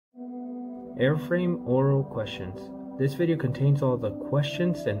Airframe oral questions. This video contains all the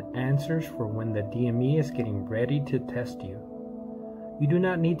questions and answers for when the DME is getting ready to test you. You do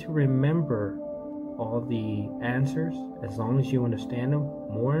not need to remember all the answers as long as you understand them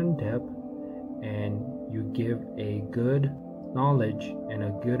more in depth and you give a good knowledge and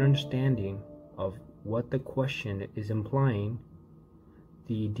a good understanding of what the question is implying.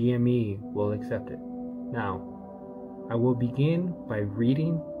 The DME will accept it. Now, I will begin by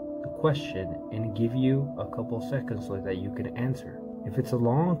reading the question and give you a couple seconds so that you can answer. If it's a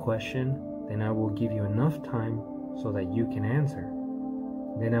long question, then I will give you enough time so that you can answer.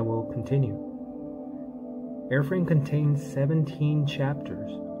 Then I will continue. Airframe contains 17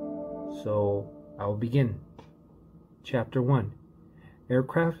 chapters, so I'll begin. Chapter 1.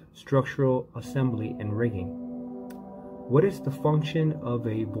 Aircraft Structural Assembly and Rigging. What is the function of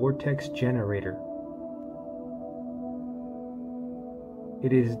a vortex generator?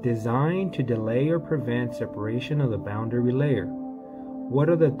 It is designed to delay or prevent separation of the boundary layer. What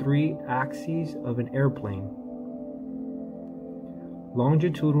are the three axes of an airplane?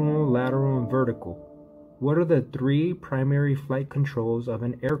 Longitudinal, lateral, and vertical. What are the three primary flight controls of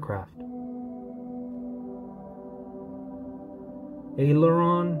an aircraft?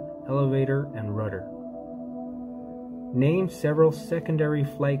 Aileron, elevator, and rudder. Name several secondary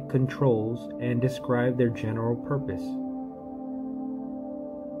flight controls and describe their general purpose.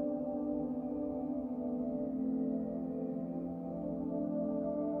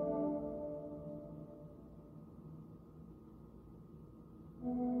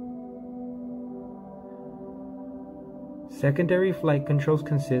 Secondary flight controls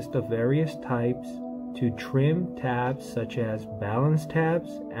consist of various types to trim tabs such as balance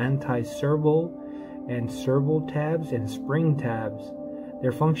tabs, anti-serval and serval tabs, and spring tabs.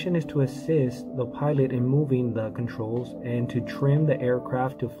 Their function is to assist the pilot in moving the controls and to trim the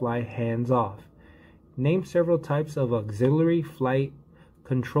aircraft to fly hands-off. Name several types of auxiliary flight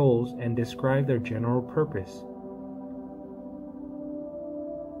controls and describe their general purpose.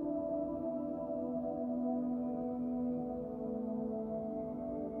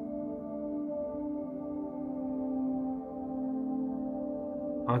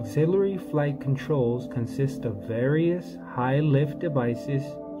 Auxiliary flight controls consist of various high-lift devices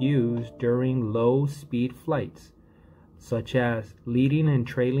used during low-speed flights, such as leading and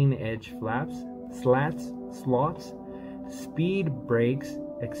trailing edge flaps, slats, slots, speed brakes,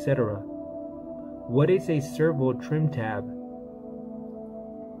 etc. What is a servo trim tab?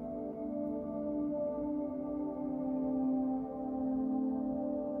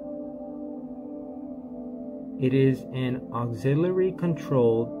 It is an auxiliary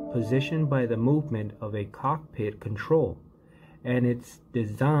control positioned by the movement of a cockpit control, and it's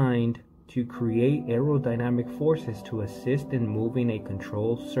designed to create aerodynamic forces to assist in moving a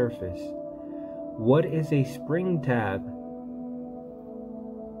control surface. What is a spring tab?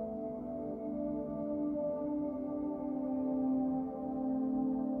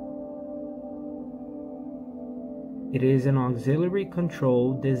 It is an auxiliary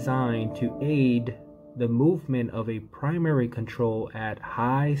control designed to aid the movement of a primary control at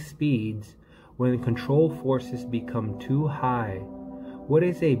high speeds when control forces become too high. What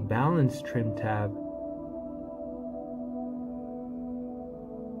is a balance trim tab?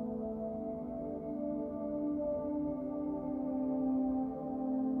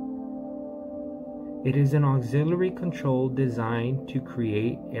 It is an auxiliary control designed to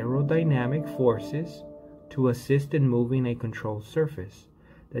create aerodynamic forces to assist in moving a control surface.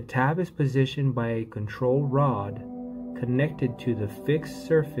 The tab is positioned by a control rod connected to the fixed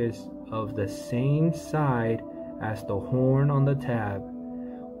surface of the same side as the horn on the tab.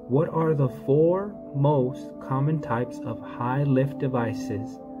 What are the four most common types of high-lift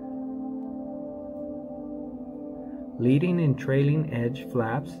devices? Leading and trailing edge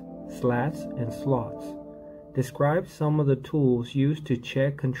flaps, slats, and slots. Describe some of the tools used to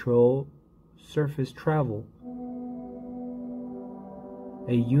check control surface travel.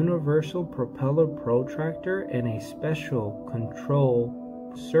 A universal propeller protractor and a special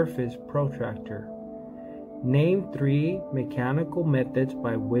control surface protractor. Name three mechanical methods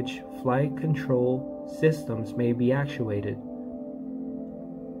by which flight control systems may be actuated.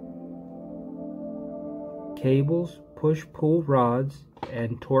 Cables, push-pull rods,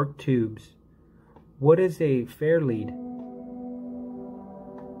 and torque tubes. What is a fairlead?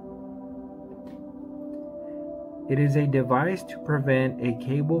 It is a device to prevent a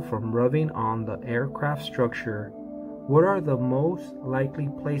cable from rubbing on the aircraft structure. What are the most likely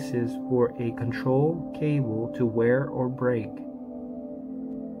places for a control cable to wear or break?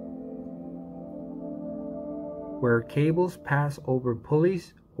 Where cables pass over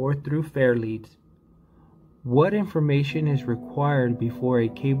pulleys or through fair leads. What information is required before a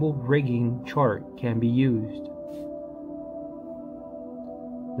cable rigging chart can be used?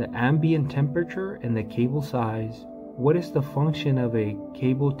 The ambient temperature and the cable size. What is the function of a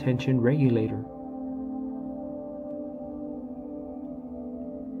cable tension regulator?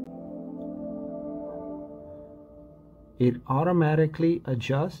 It automatically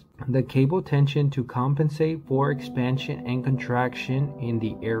adjusts the cable tension to compensate for expansion and contraction in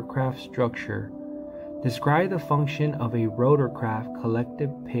the aircraft structure. Describe the function of a rotorcraft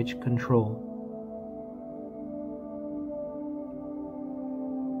collective pitch control.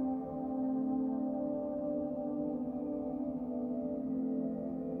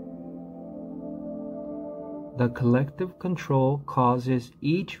 The collective control causes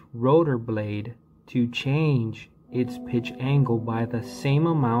each rotor blade to change its pitch angle by the same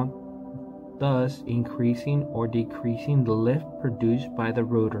amount, thus increasing or decreasing the lift produced by the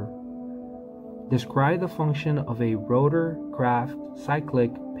rotor. Describe the function of a rotorcraft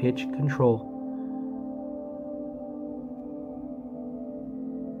cyclic pitch control.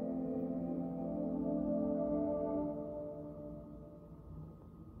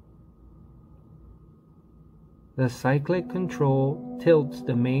 The cyclic control tilts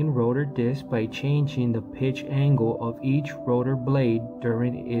the main rotor disc by changing the pitch angle of each rotor blade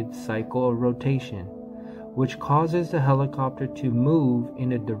during its cycle of rotation, which causes the helicopter to move in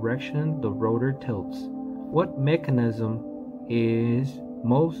the direction the rotor tilts. What mechanism is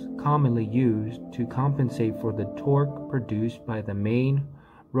most commonly used to compensate for the torque produced by the main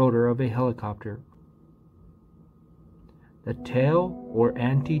rotor of a helicopter? The tail or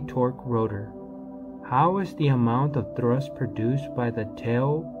anti-torque rotor. How is the amount of thrust produced by the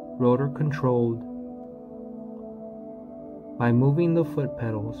tail rotor controlled? By moving the foot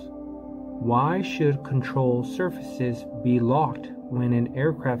pedals. Why should control surfaces be locked when an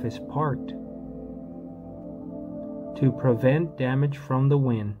aircraft is parked? To prevent damage from the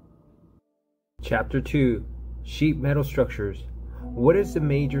wind. Chapter 2. Sheet metal structures. What is the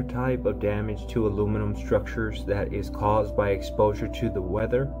major type of damage to aluminum structures that is caused by exposure to the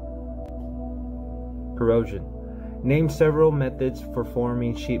weather? Corrosion. Name several methods for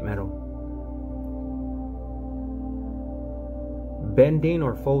forming sheet metal. Bending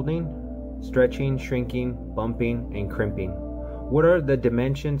or folding, stretching, shrinking, bumping, and crimping. What are the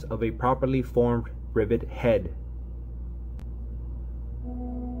dimensions of a properly formed rivet head?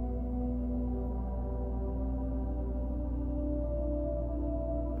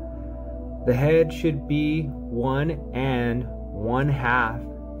 The head should be 1 1/2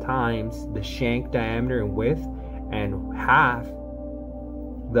 times the shank diameter in width and half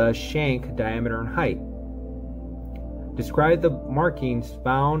the shank diameter in height. Describe the markings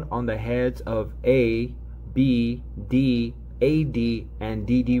found on the heads of A, B, D, AD, and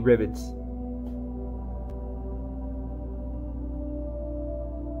DD rivets.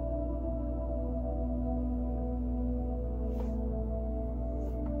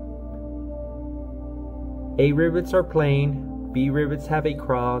 A rivets are plain, B rivets have a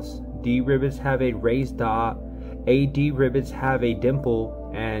cross, D rivets have a raised dot, AD rivets have a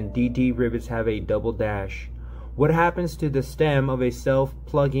dimple, and DD rivets have a double dash. What happens to the stem of a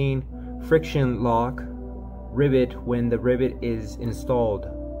self-plugging friction lock rivet when the rivet is installed?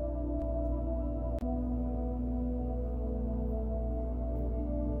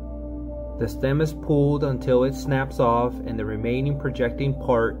 The stem is pulled until it snaps off and the remaining projecting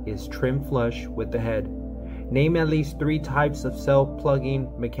part is trimmed flush with the head. Name at least 3 types of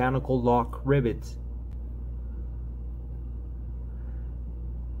self-plugging mechanical lock rivets.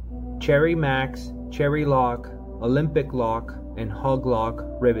 Cherry Max, Cherry Lock, Olympic Lock, and Hug Lock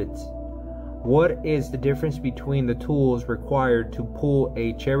rivets. What is the difference between the tools required to pull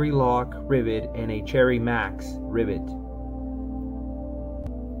a Cherry Lock rivet and a Cherry Max rivet?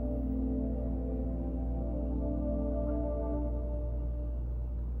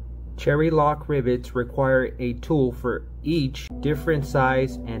 Cherry lock rivets require a tool for each different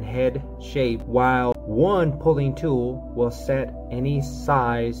size and head shape, while one pulling tool will set any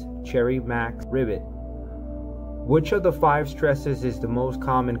size Cherry Max rivet. Which of the 5 stresses is the most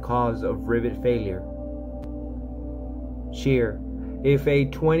common cause of rivet failure? Shear. If a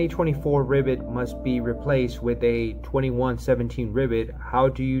 2024 rivet must be replaced with a 2117 rivet, how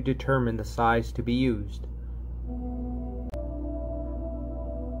do you determine the size to be used?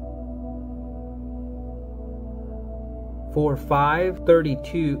 For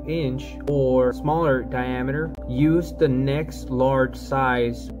 5/32" or smaller diameter, use the next large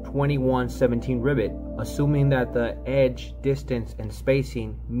size 2117 rivet, assuming that the edge distance and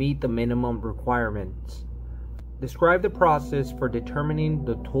spacing meet the minimum requirements. Describe the process for determining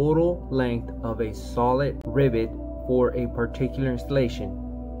the total length of a solid rivet for a particular installation.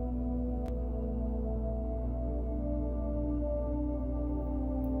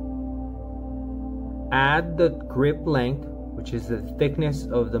 Add the grip length, which is the thickness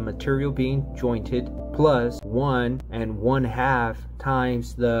of the material being jointed, plus 1 1/2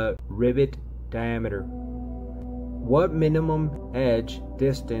 times the rivet diameter. What minimum edge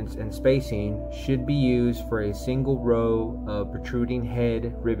distance and spacing should be used for a single row of protruding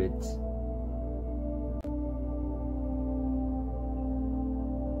head rivets?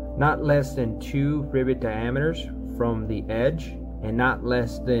 Not less than 2 rivet diameters from the edge and not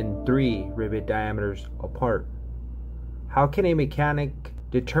less than 3 rivet diameters apart. How can a mechanic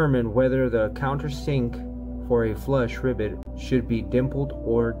determine whether the countersink for a flush rivet should be dimpled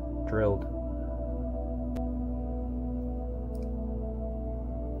or drilled?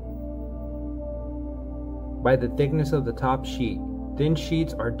 By the thickness of the top sheet. Thin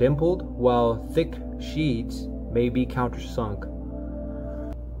sheets are dimpled while thick sheets may be countersunk.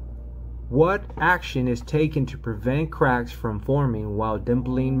 What action is taken to prevent cracks from forming while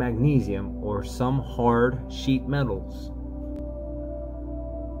dimpling magnesium or some hard sheet metals?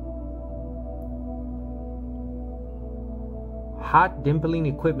 Hot dimpling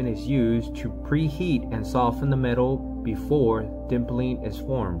equipment is used to preheat and soften the metal before dimpling is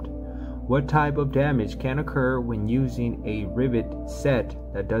formed. What type of damage can occur when using a rivet set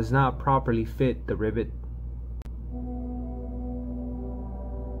that does not properly fit the rivet?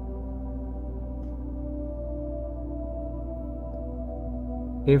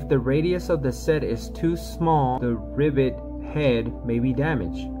 If the radius of the set is too small, the rivet head may be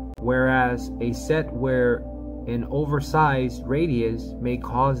damaged, whereas a set where an oversized radius may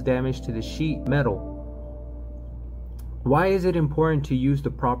cause damage to the sheet metal. Why is it important to use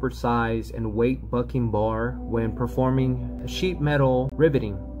the proper size and weight bucking bar when performing sheet metal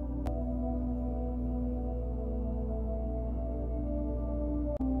riveting?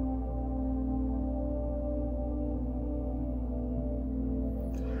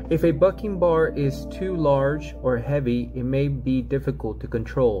 If a bucking bar is too large or heavy, it may be difficult to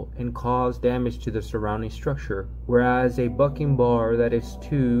control and cause damage to the surrounding structure, whereas a bucking bar that is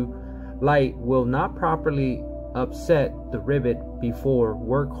too light will not properly upset the rivet before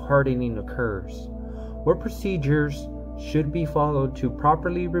work hardening occurs. What procedures should be followed to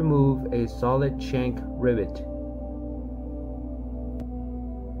properly remove a solid shank rivet?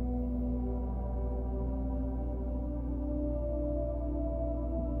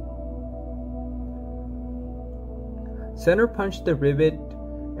 Center punch the rivet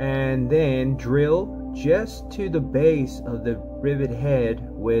and then drill just to the base of the rivet head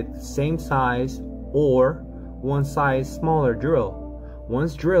with same size or one size smaller drill.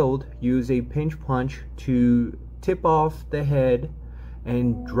 Once drilled, use a pinch punch to tip off the head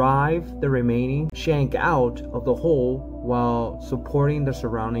and drive the remaining shank out of the hole while supporting the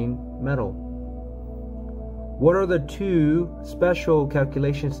surrounding metal. What are the 2 special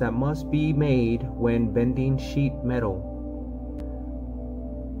calculations that must be made when bending sheet metal?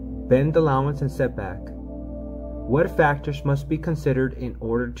 Bend allowance and setback. What factors must be considered in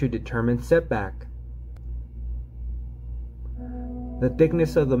order to determine setback? The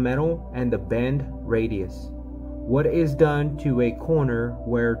thickness of the metal and the bend radius. What is done to a corner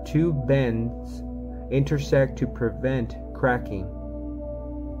where 2 bends intersect to prevent cracking?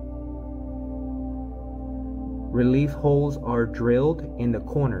 Relief holes are drilled in the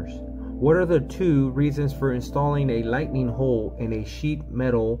corners. What are the 2 reasons for installing a lightning hole in a sheet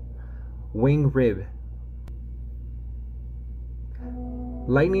metal wing rib?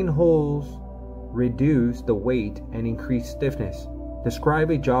 Lightning holes reduce the weight and increase stiffness. Describe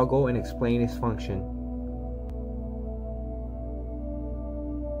a joggle and explain its function.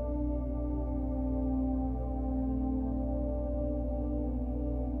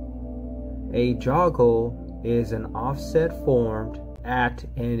 A joggle is an offset formed at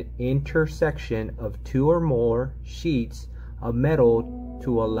an intersection of 2 or more sheets of metal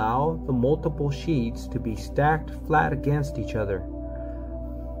to allow the multiple sheets to be stacked flat against each other.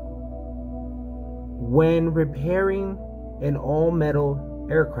 When repairing an all-metal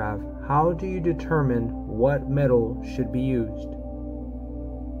aircraft, how do you determine what metal should be used?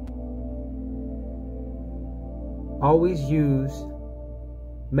 Always use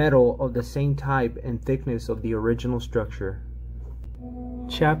metal of the same type and thickness of the original structure.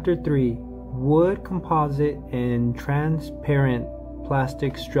 Chapter 3: Wood, Composite, and Transparent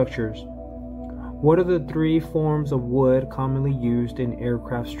Plastic Structures. What are the 3 forms of wood commonly used in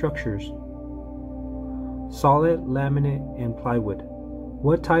aircraft structures? Solid, laminate, and plywood.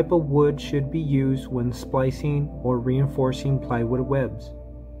 What type of wood should be used when splicing or reinforcing plywood webs?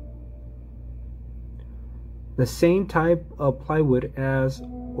 The same type of plywood as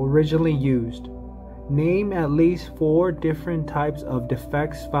originally used. Name at least 4 different types of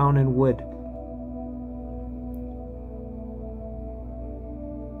defects found in wood.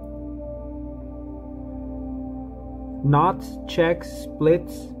 Knots, checks,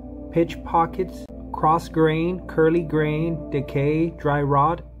 splits, pitch pockets, cross grain, curly grain, decay, dry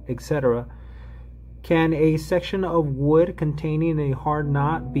rot, etc. Can a section of wood containing a hard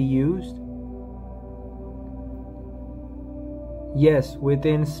knot be used? Yes,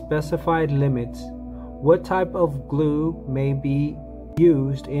 within specified limits. What type of glue may be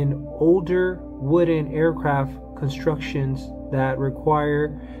used in older wooden aircraft constructions that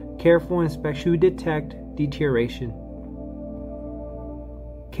require careful inspection to detect deterioration?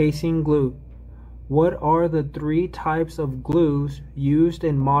 Casing glue. What are the 3 types of glues used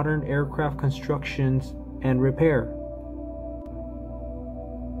in modern aircraft constructions and repair?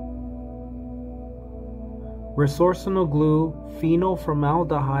 Resorcinol glue,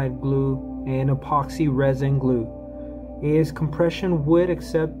 phenylformaldehyde glue, and epoxy resin glue. Is compression wood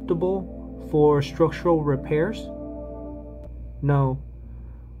acceptable for structural repairs? No.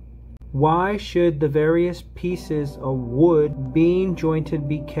 Why should the various pieces of wood being jointed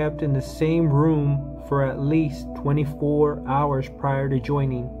be kept in the same room for at least 24 hours prior to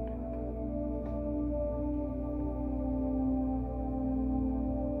joining?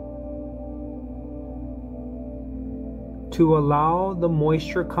 To allow the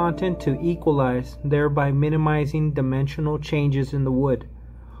moisture content to equalize, thereby minimizing dimensional changes in the wood.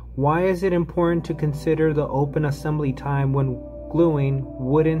 Why is it important to consider the open assembly time when gluing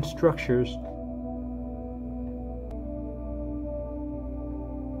wooden structures?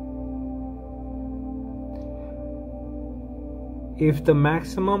 If the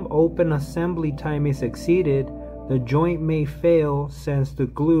maximum open assembly time is exceeded, the joint may fail since the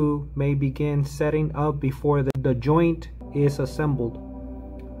glue may begin setting up before the joint is assembled.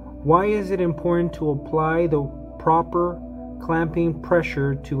 Why is it important to apply the proper clamping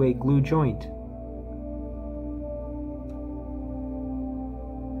pressure to a glue joint?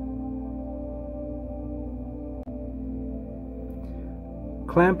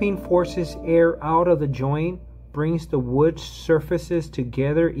 Clamping forces air out of the joint, brings the wood surfaces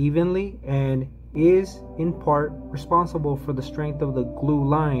together evenly, and is in part responsible for the strength of the glue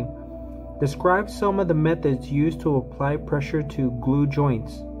line. Describe some of the methods used to apply pressure to glue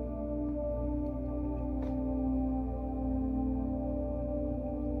joints.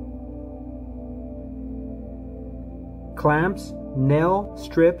 Clamps, nail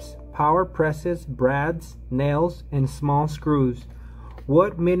strips, power presses, brads, nails, and small screws.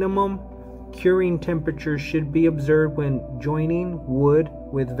 What minimum curing temperature should be observed when joining wood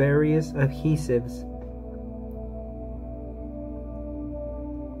with various adhesives?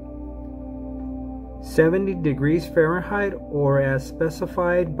 (70°F) or as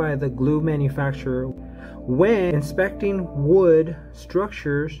specified by the glue manufacturer. When inspecting wood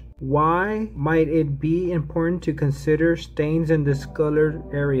structures, why might it be important to consider stains and discolored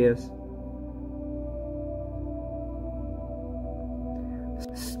areas?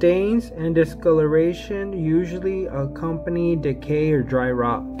 Stains and discoloration usually accompany decay or dry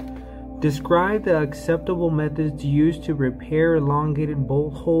rot. Describe the acceptable methods used to repair elongated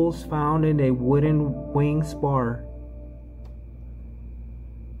bolt holes found in a wooden wing spar.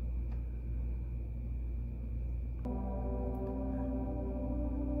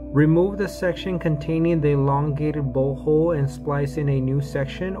 Remove the section containing the elongated bolt hole and splice in a new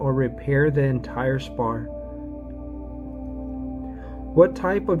section, or repair the entire spar. What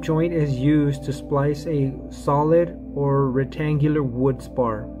type of joint is used to splice a solid or rectangular wood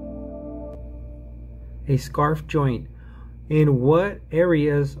spar? A scarf joint. In what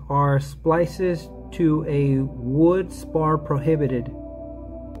areas are splices to a wood spar prohibited?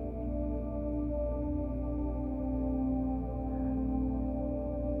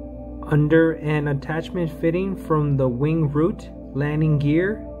 Under an attachment fitting from the wing root, landing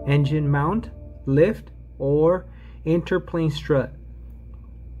gear, engine mount, lift, or interplane strut.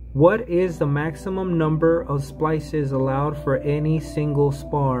 What is the maximum number of splices allowed for any single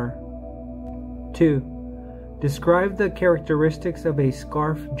spar? 2. Describe the characteristics of a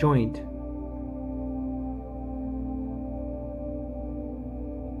scarf joint.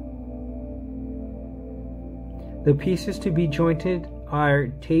 The pieces to be jointed are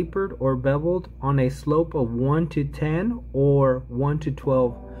tapered or beveled on a slope of 1 to 10 or 1 to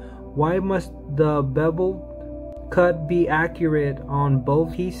 12. Why must the beveled cut be accurate on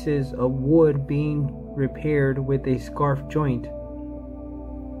both pieces of wood being repaired with a scarf joint?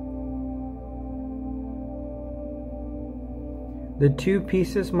 The two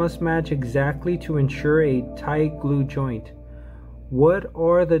pieces must match exactly to ensure a tight glue joint. What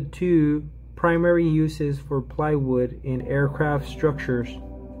are the two primary uses for plywood in aircraft structures?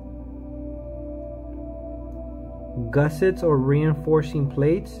 Gussets or reinforcing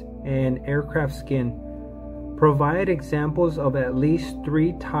plates and aircraft skin. Provide examples of at least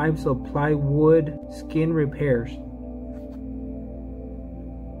 3 types of plywood skin repairs.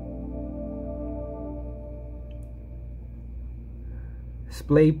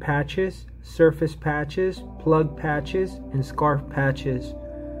 Splay patches, surface patches, plug patches, and scarf patches.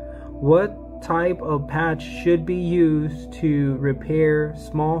 What type of patch should be used to repair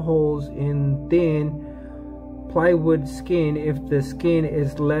small holes in thin plywood skin if the skin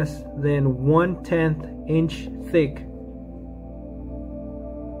is less than 1/10 inch thick?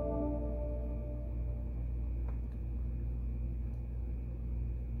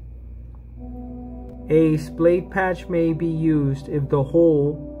 A splay patch may be used if the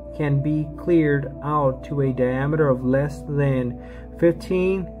hole can be cleared out to a diameter of less than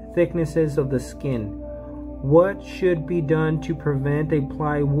 15 thicknesses of the skin. What should be done to prevent a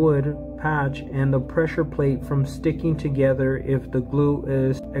plywood patch and the pressure plate from sticking together if the glue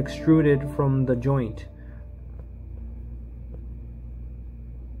is extruded from the joint?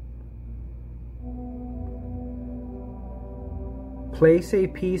 Place a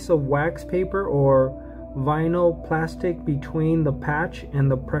piece of wax paper or vinyl plastic between the patch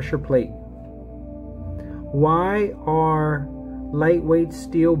and the pressure plate. Why are lightweight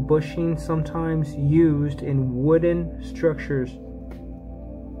steel bushings sometimes used in wooden structures?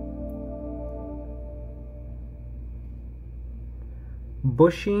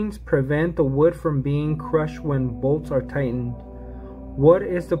 Bushings prevent the wood from being crushed when bolts are tightened. What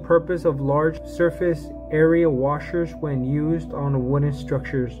is the purpose of large surface area washers when used on wooden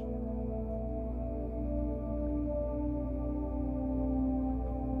structures?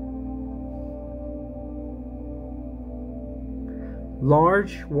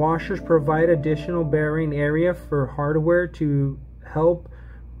 Large washers provide additional bearing area for hardware to help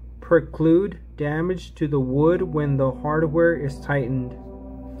preclude damage to the wood when the hardware is tightened.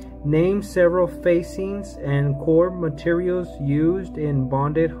 Name several facings and core materials used in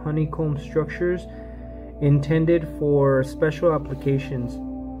bonded honeycomb structures intended for special applications.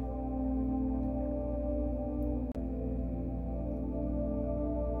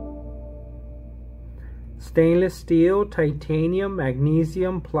 Stainless steel, titanium,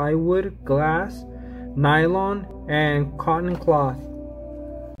 magnesium, plywood, glass, nylon, and cotton cloth.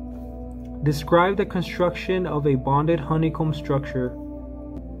 Describe the construction of a bonded honeycomb structure.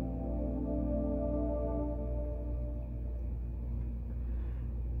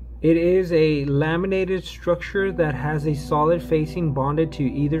 It is a laminated structure that has a solid facing bonded to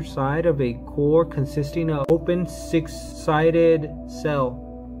either side of a core consisting of open 6-sided cell.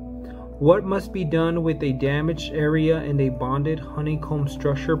 What must be done with a damaged area in a bonded honeycomb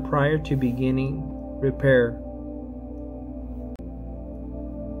structure prior to beginning repair?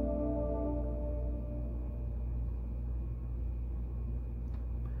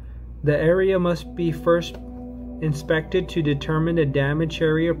 The area must be first inspected to determine the damaged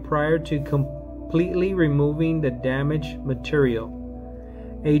area prior to completely removing the damaged material.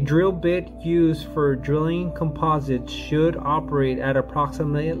 A drill bit used for drilling composites should operate at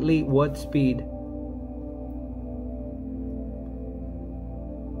approximately what speed?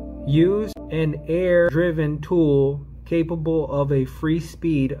 Use an air-driven tool capable of a free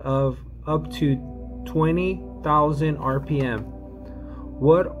speed of up to 20,000 RPM.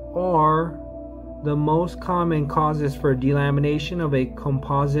 What are the most common causes for delamination of a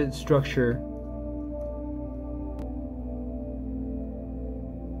composite structure?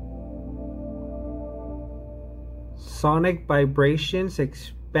 Sonic vibrations,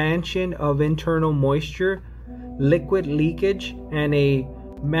 expansion of internal moisture, liquid leakage, and a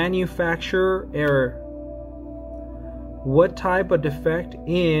manufacturer error. What type of defect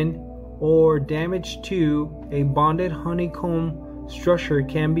in or damage to a bonded honeycomb structure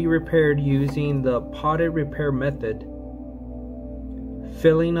can be repaired using the potted repair method?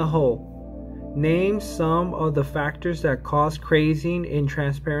 Filling a hole. Name some of the factors that cause crazing in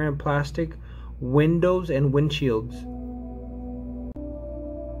transparent plastic windows and windshields.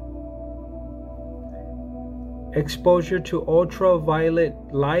 Exposure to ultraviolet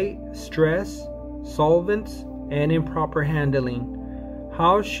light, stress, solvents, and improper handling.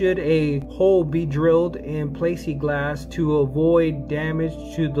 How should a hole be drilled in plexiglass to avoid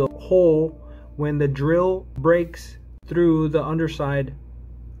damage to the hole when the drill breaks through the underside?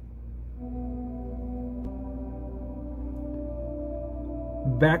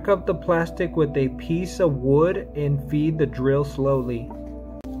 Back up the plastic with a piece of wood and feed the drill slowly.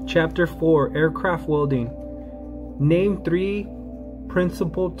 Chapter 4, Aircraft Welding. Name 3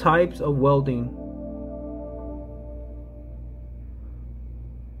 principal types of welding.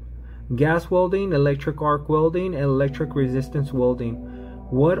 Gas welding, electric arc welding, and electric resistance welding.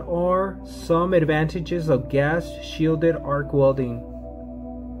 What are some advantages of gas shielded arc welding?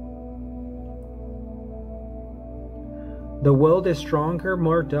 The weld is stronger,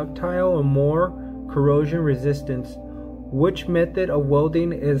 more ductile, and more corrosion resistance. Which method of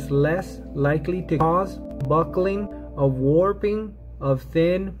welding is less likely to cause buckling or warping of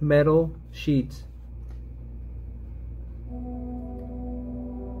thin metal sheets?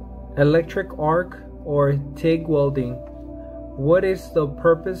 Electric arc or TIG welding. What is the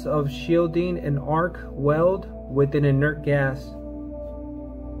purpose of shielding an arc weld with an inert gas?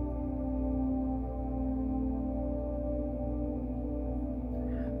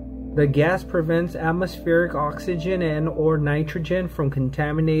 The gas prevents atmospheric oxygen and/or nitrogen from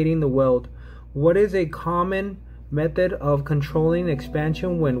contaminating the weld. What is a common method of controlling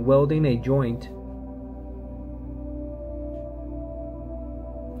expansion when welding a joint?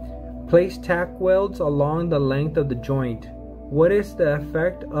 Place tack welds along the length of the joint. What is the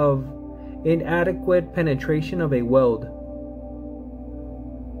effect of inadequate penetration of a weld?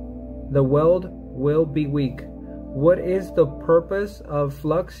 The weld will be weak. What is the purpose of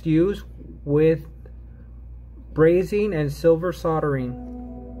flux used with brazing and silver soldering?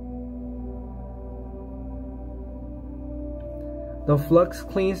 The flux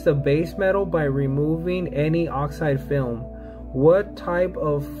cleans the base metal by removing any oxide film. What type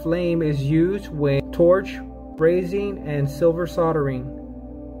of flame is used when torch, brazing, and silver soldering?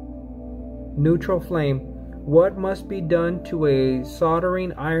 Neutral flame. What must be done to a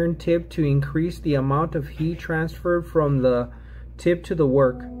soldering iron tip to increase the amount of heat transferred from the tip to the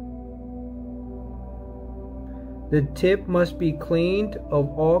work? The tip must be cleaned of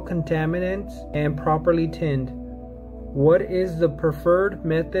all contaminants and properly tinned. What is the preferred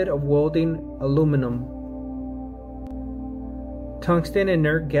method of welding aluminum? Tungsten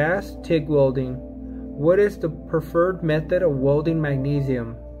inert gas, TIG welding. What is the preferred method of welding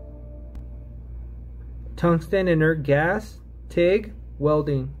magnesium? Tungsten inert gas, TIG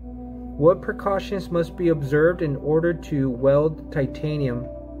welding. What precautions must be observed in order to weld titanium?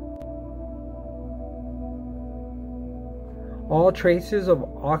 All traces of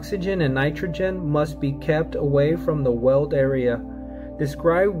oxygen and nitrogen must be kept away from the weld area.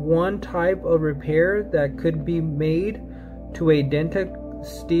 Describe one type of repair that could be made to a dented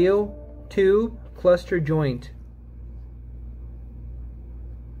steel tube cluster joint.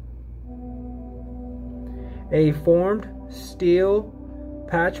 A formed steel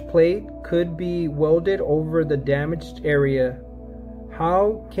patch plate could be welded over the damaged area.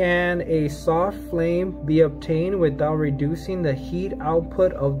 How can a soft flame be obtained without reducing the heat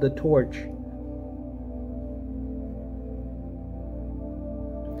output of the torch?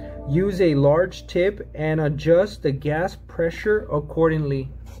 Use a large tip and adjust the gas pressure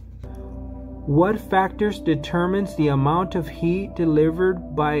accordingly. What factors determines the amount of heat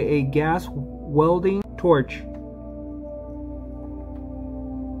delivered by a gas welding torch?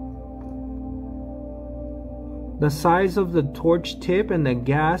 The size of the torch tip and the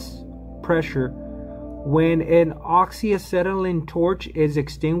gas pressure. When an oxyacetylene torch is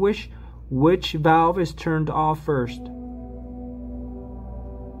extinguished, which valve is turned off first?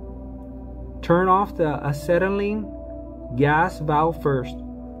 Turn off the acetylene gas valve first.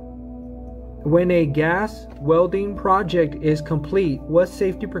 When a gas welding project is complete, what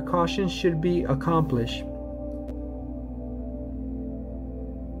safety precautions should be accomplished?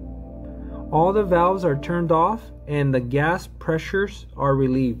 All the valves are turned off and the gas pressures are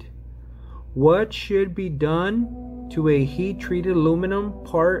relieved. What should be done to a heat-treated aluminum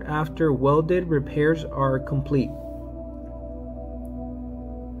part after welded repairs are complete?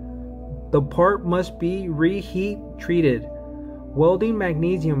 The part must be reheat treated. Welding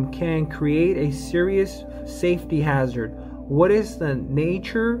magnesium can create a serious safety hazard. What is the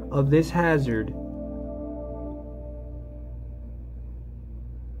nature of this hazard?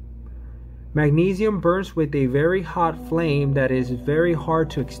 Magnesium burns with a very hot flame that is very hard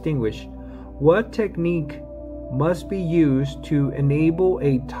to extinguish. What technique must be used to enable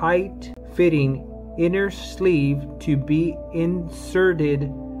a tight-fitting inner sleeve to be inserted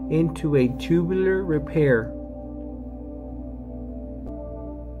into a tubular repair?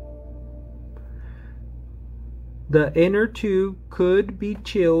 The inner tube could be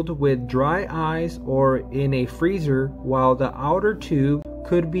chilled with dry ice or in a freezer, while the outer tube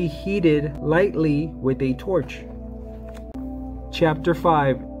could be heated lightly with a torch. Chapter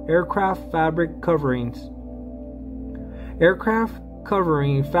 5, Aircraft Fabric Coverings. Aircraft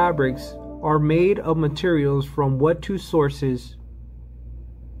covering fabrics are made of materials from what two sources?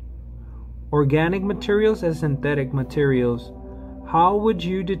 Organic materials and synthetic materials. How would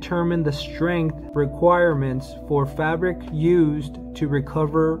you determine the strength requirements for fabric used to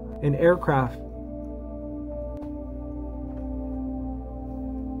recover an aircraft?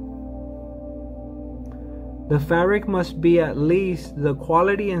 The fabric must be at least the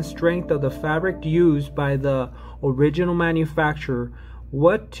quality and strength of the fabric used by the original manufacturer.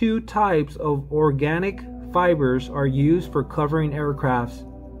 What two types of organic fibers are used for covering aircrafts?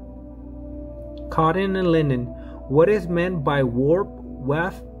 Cotton and linen. What is meant by warp,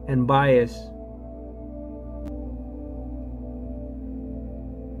 weft, and bias?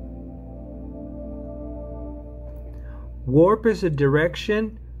 Warp is a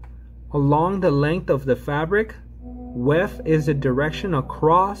direction along the length of the fabric. Weft is a direction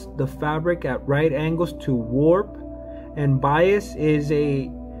across the fabric at right angles to warp, and bias is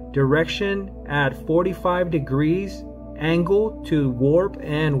a direction at 45 degrees angle to warp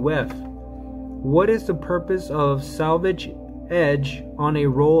and weft. What is the purpose of salvage edge on a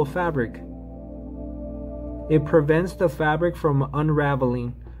roll of fabric? It prevents the fabric from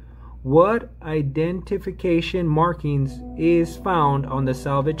unraveling. What identification markings is found on the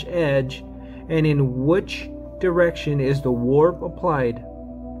salvage edge, and in which direction is the warp applied?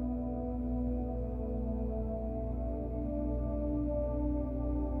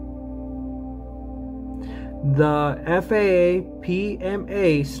 The FAA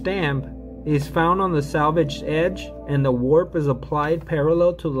PMA stamp is found on the salvage edge, and the warp is applied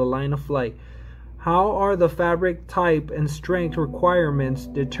parallel to the line of flight. How are the fabric type and strength requirements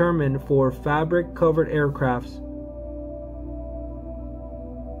determined for fabric covered aircrafts?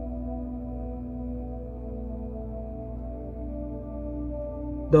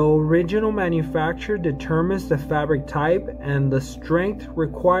 The original manufacturer determines the fabric type, and the strength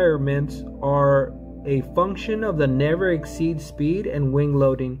requirements are a function of the never exceed speed and wing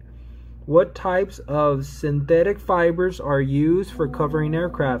loading. What types of synthetic fibers are used for covering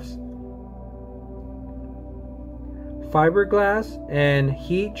aircrafts? Fiberglass and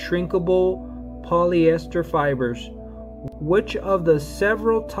heat shrinkable polyester fibers. Which of the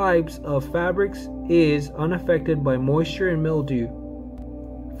several types of fabrics is unaffected by moisture and mildew?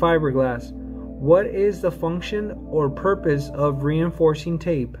 Fiberglass. What is the function or purpose of reinforcing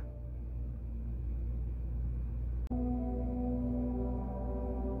tape?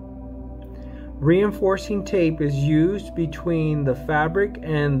 Reinforcing tape is used between the fabric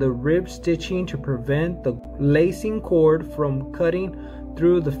and the rib stitching to prevent the lacing cord from cutting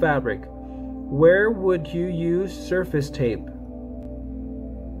through the fabric. Where would you use surface tape?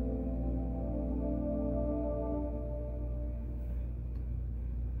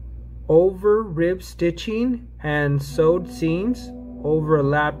 Over rib stitching and sewed seams,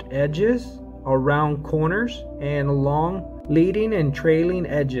 overlapped edges, around corners, and along leading and trailing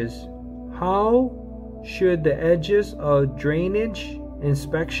edges. How should the edges of drainage,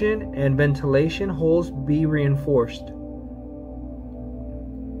 inspection, and ventilation holes be reinforced?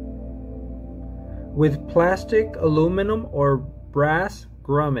 With plastic, aluminum, or brass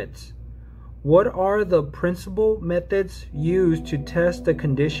grommets. What are the principal methods used to test the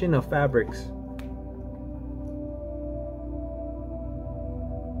condition of fabrics?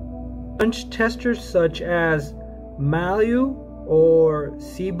 Punch testers such as Malu or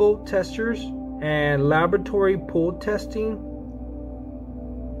Siebel testers and laboratory pull testing.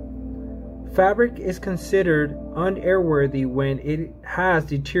 Fabric is considered unairworthy when it has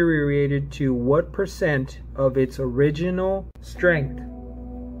deteriorated to what percent of its original strength?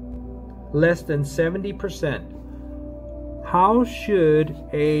 Less than 70%. How should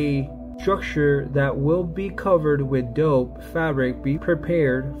a structure that will be covered with dope fabric be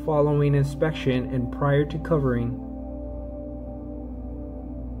prepared following inspection and prior to covering?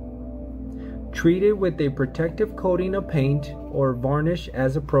 Treated with a protective coating of paint or varnish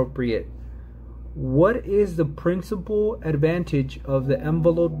as appropriate. What is the principal advantage of the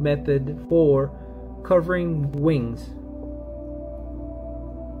envelope method for covering wings?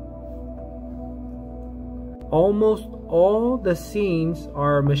 Almost all the seams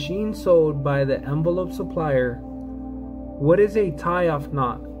are machine sewed by the envelope supplier. What is a tie-off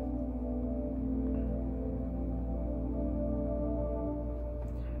knot?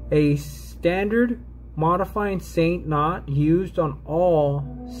 A standard modifying Saint knot used on all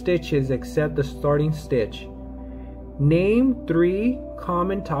stitches except the starting stitch. Name 3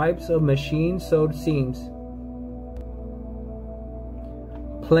 common types of machine sewed seams.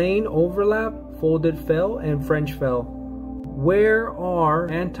 Plain overlap, folded fell, and French fell. Where are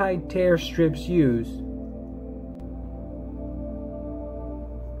anti-tear strips used?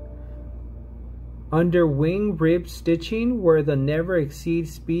 Under wing rib stitching, where the never exceed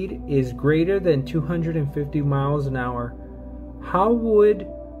speed is greater than 250 miles an hour. How would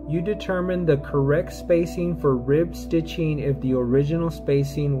you determine the correct spacing for rib stitching if the original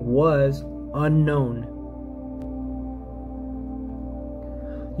spacing was unknown?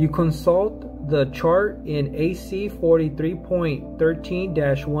 You consult the chart in AC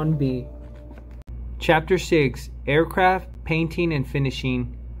 43.13-1B. Chapter 6, Aircraft Painting and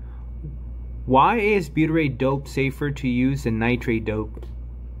Finishing. Why is butyrate dope safer to use than nitrate dope?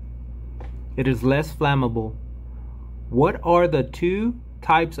 It is less flammable. What are the two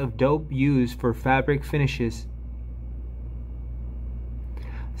types of dope used for fabric finishes?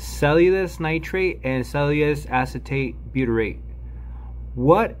 Cellulose nitrate and cellulose acetate butyrate.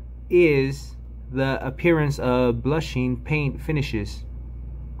 What is the appearance of blushing paint finishes?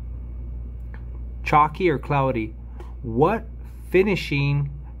 Chalky or cloudy? What finishing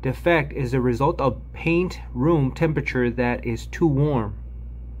defect is a result of paint room temperature that is too warm?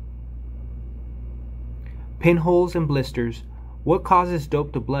 Pinholes and blisters. What causes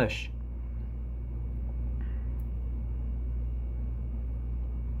dope to blush?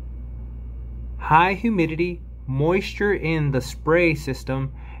 High humidity, moisture in the spray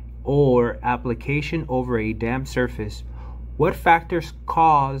system, or application over a damp surface. What factors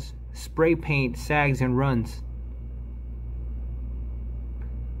cause spray paint sags and runs?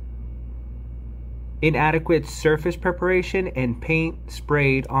 Inadequate surface preparation and paint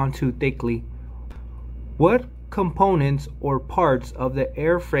sprayed on too thickly. What components or parts of the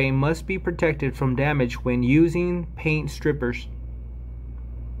airframe must be protected from damage when using paint strippers?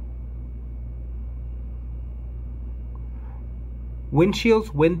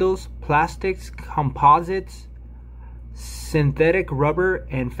 Windshields, windows, plastics, composites, synthetic rubber,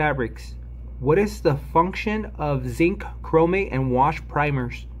 and fabrics. What is the function of zinc chromate and wash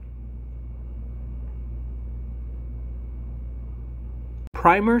primers?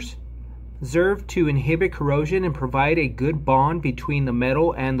 Primers serve to inhibit corrosion and provide a good bond between the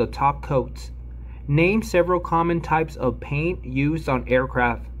metal and the top coats. Name several common types of paint used on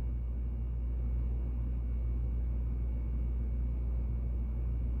aircraft.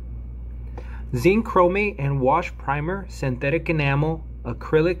 Zinc chromate and wash primer, synthetic enamel,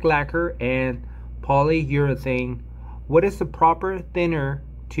 acrylic lacquer, and polyurethane. What is the proper thinner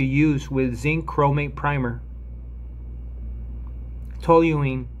to use with zinc chromate primer?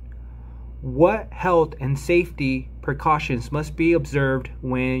 Toluene. What health and safety precautions must be observed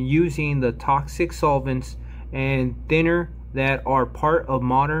when using the toxic solvents and thinner that are part of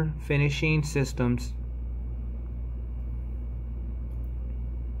modern finishing systems?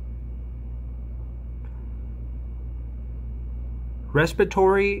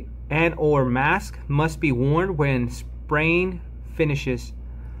 Respiratory and/or mask must be worn when spraying finishes.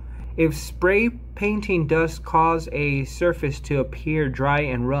 If spray painting does cause a surface to appear dry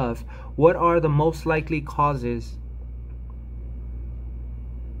and rough, what are the most likely causes?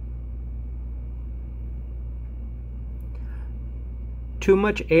 Too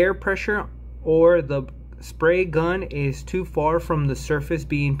much air pressure, or the spray gun is too far from the surface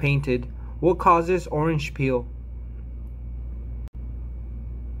being painted. What causes orange peel?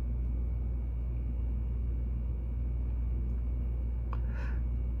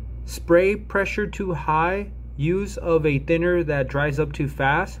 Spray pressure too high, use of a thinner that dries up too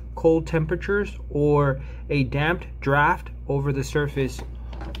fast, cold temperatures, or a damp draft over the surface.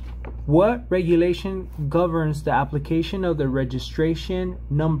 What regulation governs the application of the registration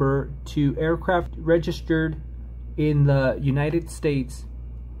number to aircraft registered in the United States?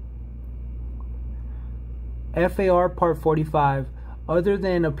 FAR Part 45. Other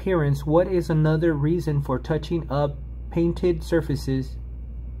than appearance, what is another reason for touching up painted surfaces?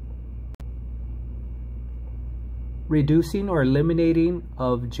 Reducing or eliminating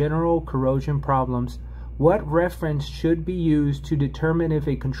of general corrosion problems. What reference should be used to determine if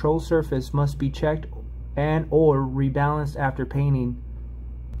a control surface must be checked and/or rebalanced after painting?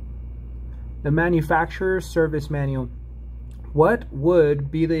 The manufacturer's service manual. What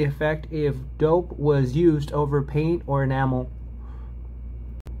would be the effect if dope was used over paint or enamel?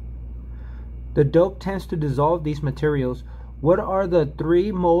 The dope tends to dissolve these materials. What are the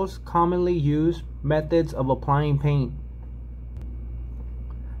three most commonly used methods of applying paint?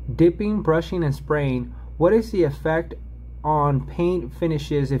 Dipping, brushing, and spraying. What is the effect on paint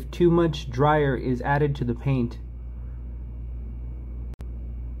finishes if too much dryer is added to the paint?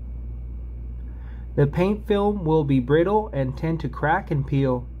 The paint film will be brittle and tend to crack and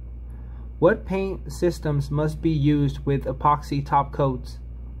peel. What paint systems must be used with epoxy top coats?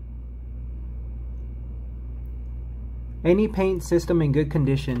 Any paint system in good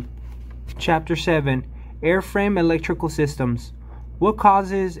condition. Chapter 7. Airframe electrical systems. What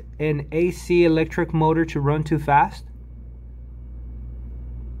causes an AC electric motor to run too fast?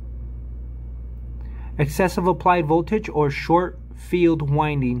 Excessive applied voltage or short field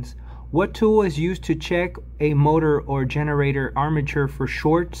windings. What tool is used to check a motor or generator armature for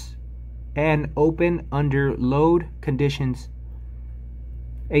shorts and open under load conditions?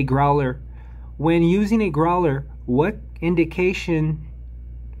 A growler. When using a growler, what indication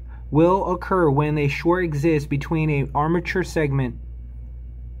will occur when a short exists between an armature segment?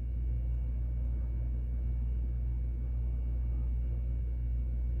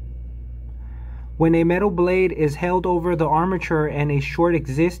 When a metal blade is held over the armature and a short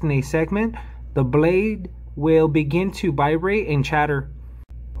exists in a segment, the blade will begin to vibrate and chatter.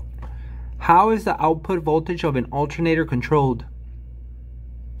 How is the output voltage of an alternator controlled?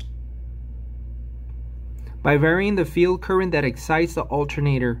 By varying the field current that excites the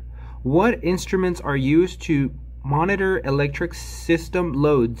alternator. What instruments are used to monitor electric system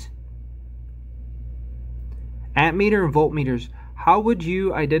loads? Ammeter and voltmeters. How would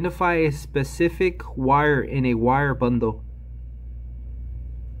you identify a specific wire in a wire bundle?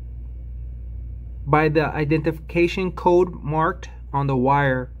 By the identification code marked on the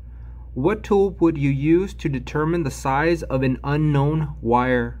wire. What tool would you use to determine the size of an unknown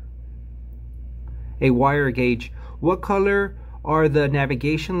wire? A wire gauge. What color are the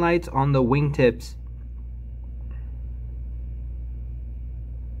navigation lights on the wingtips?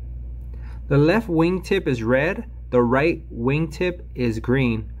 The left wingtip is red. The right wingtip is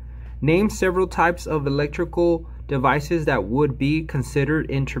green. Name several types of electrical devices that would be considered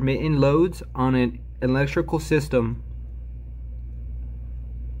intermittent loads on an electrical system.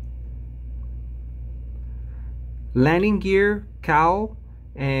 Landing gear, cowl,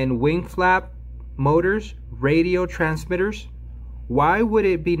 and wing flap motors, radio transmitters. Why would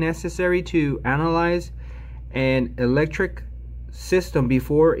it be necessary to analyze an electric system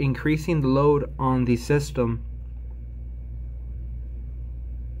before increasing the load on the system?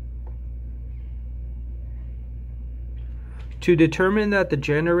 To determine that the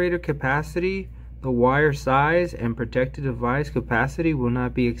generator capacity, the wire size, and protected device capacity will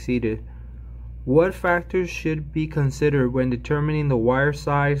not be exceeded. What factors should be considered when determining the wire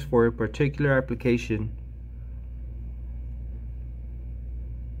size for a particular application?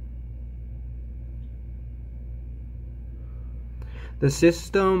 The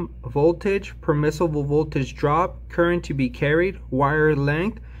system voltage, permissible voltage drop, current to be carried, wire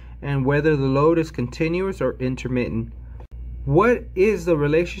length, and whether the load is continuous or intermittent. What is the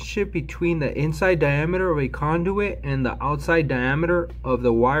relationship between the inside diameter of a conduit and the outside diameter of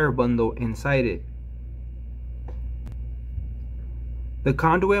the wire bundle inside it? The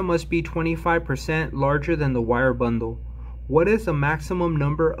conduit must be 25% larger than the wire bundle. What is the maximum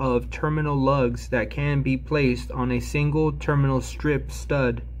number of terminal lugs that can be placed on a single terminal strip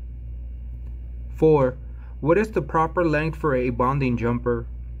stud? 4. What is the proper length for a bonding jumper?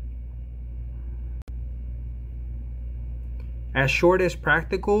 As short as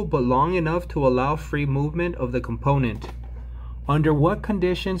practical, but long enough to allow free movement of the component. Under what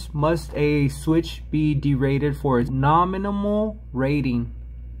conditions must a switch be derated for its nominal rating?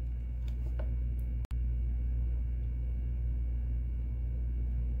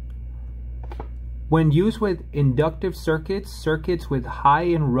 When used with inductive circuits, circuits with high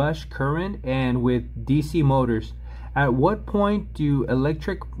inrush current, and with DC motors, at what point do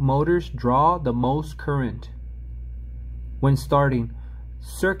electric motors draw the most current? When starting,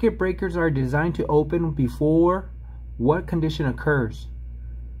 circuit breakers are designed to open before what condition occurs?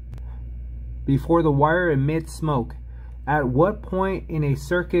 Before the wire emits smoke. At what point in a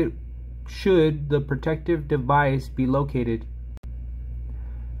circuit should the protective device be located?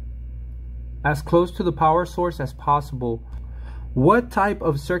 As close to the power source as possible. What type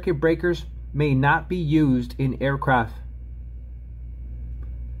of circuit breakers may not be used in aircraft?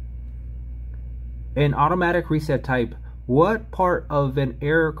 An automatic reset type. What part of an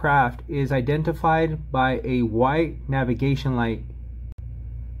aircraft is identified by a white navigation light?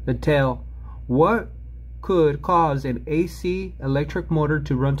 The tail. What could cause an AC electric motor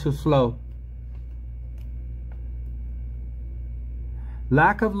to run too slow?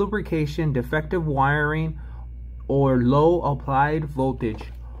 Lack of lubrication, defective wiring, or low applied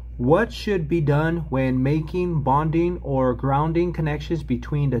voltage. What should be done when making bonding or grounding connections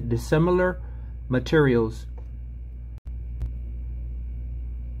between the dissimilar materials?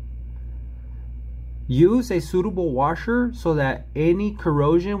 Use a suitable washer so that any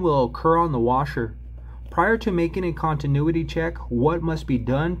corrosion will occur on the washer. Prior to making a continuity check, what must be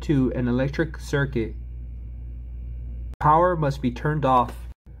done to an electric circuit? Power must be turned off.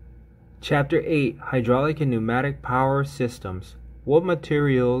 Chapter 8, Hydraulic and Pneumatic Power Systems. What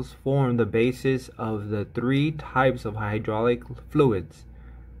materials form the basis of the three types of hydraulic fluids?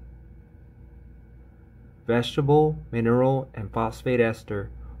 Vegetable, mineral, and phosphate ester.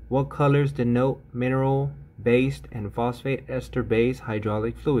 What colors denote mineral-based and phosphate ester-based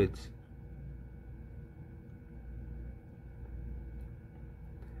hydraulic fluids?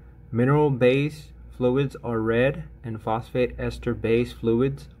 Mineral-based fluids are red and phosphate ester-based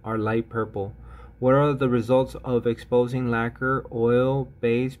fluids are light purple. What are the results of exposing lacquer,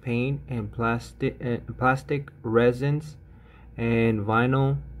 oil-based paint, and plastic resins and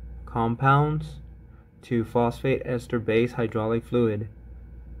vinyl compounds to phosphate ester-based hydraulic fluid?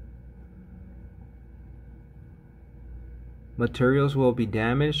 Materials will be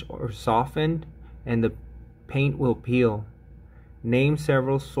damaged or softened and the paint will peel. Name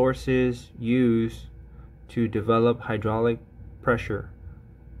several sources used to develop hydraulic pressure.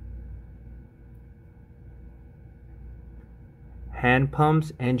 Hand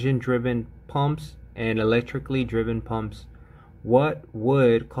pumps, engine-driven pumps, and electrically driven pumps. What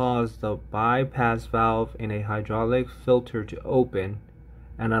would cause the bypass valve in a hydraulic filter to open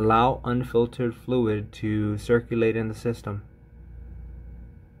and allow unfiltered fluid to circulate in the system?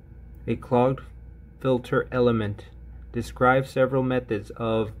 A clogged filter element. Describe several methods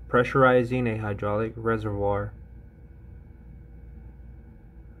of pressurizing a hydraulic reservoir.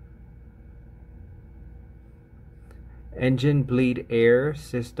 Engine bleed air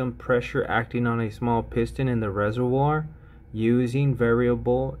system pressure acting on a small piston in the reservoir using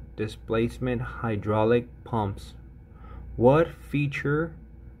variable displacement hydraulic pumps. What feature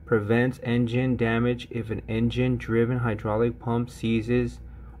prevents engine damage if an engine-driven hydraulic pump seizes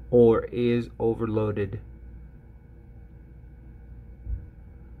or is overloaded?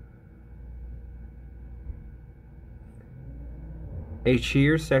 A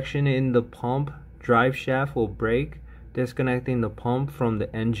shear section in the pump drive shaft will break, disconnecting the pump from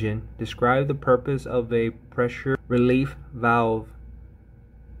the engine. Describe the purpose of a pressure relief valve.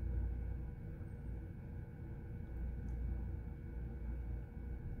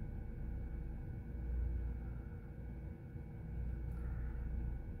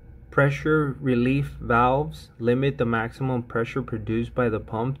 Pressure relief valves limit the maximum pressure produced by the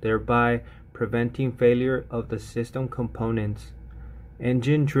pump, thereby preventing failure of the system components.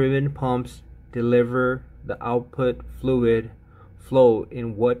 Engine-driven pumps deliver the output fluid flow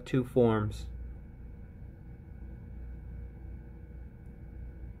in what two forms?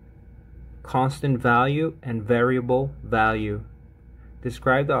 Constant value and variable value.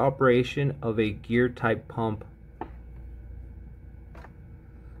 Describe the operation of a gear type pump.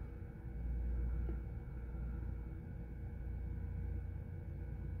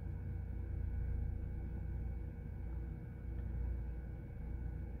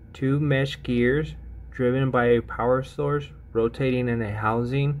 Two mesh gears driven by a power source rotating in a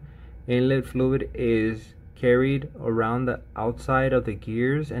housing. Inlet fluid is carried around the outside of the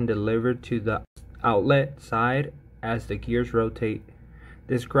gears and delivered to the outlet side as the gears rotate.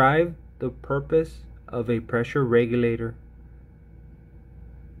 Describe the purpose of a pressure regulator.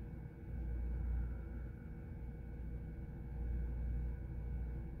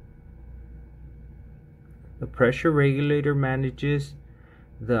 The pressure regulator manages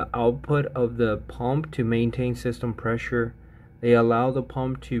the output of the pump to maintain system pressure. They allow the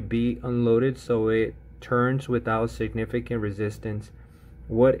pump to be unloaded so it turns without significant resistance.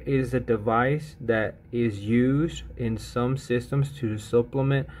 What is the device that is used in some systems to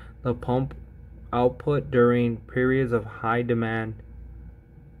supplement the pump output during periods of high demand?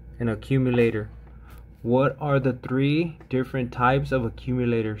 An accumulator. What are the three different types of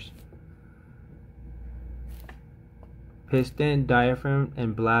accumulators? Piston, diaphragm,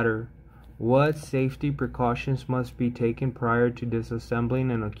 and bladder. What safety precautions must be taken prior to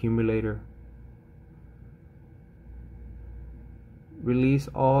disassembling an accumulator? Release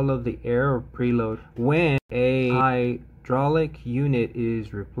all of the air or preload. When a hydraulic unit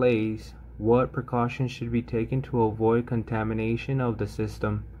is replaced, what precautions should be taken to avoid contamination of the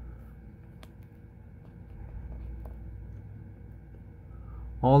system?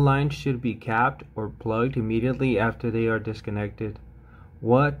 All lines should be capped or plugged immediately after they are disconnected.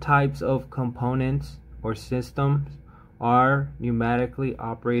 What types of components or systems are pneumatically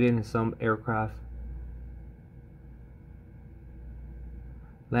operated in some aircraft?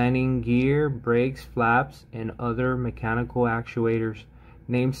 Landing gear, brakes, flaps, and other mechanical actuators.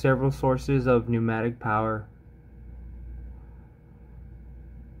 Name several sources of pneumatic power.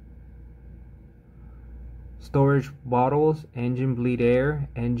 Storage bottles, engine bleed air,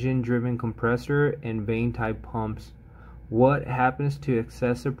 engine-driven compressor, and vane-type pumps. What happens to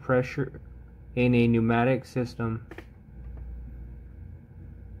excessive pressure in a pneumatic system?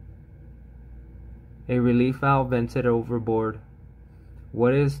 A relief valve vents it overboard.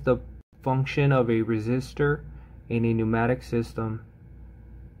 What is the function of a resistor in a pneumatic system?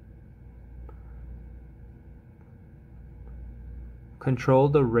 Control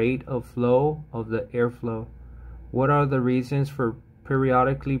the rate of flow of the airflow. What are the reasons for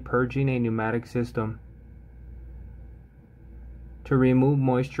periodically purging a pneumatic system? To remove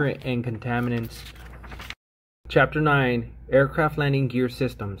moisture and contaminants. Chapter 9. Aircraft Landing Gear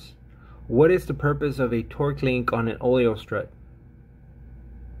Systems. What is the purpose of a torque link on an oil strut?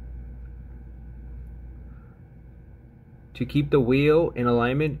 To keep the wheel in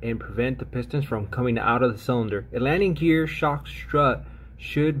alignment and prevent the pistons from coming out of the cylinder. A landing gear shock strut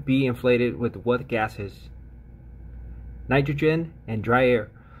should be inflated with what gases? Nitrogen and dry air.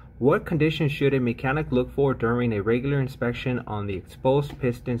 What conditions should a mechanic look for during a regular inspection on the exposed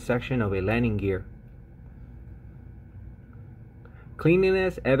piston section of a landing gear?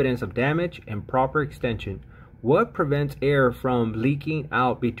 Cleanliness, evidence of damage, and proper extension. What prevents air from leaking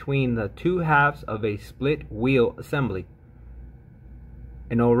out between the two halves of a split wheel assembly?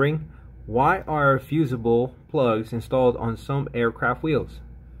 An O-ring. Why are fusible plugs installed on some aircraft wheels?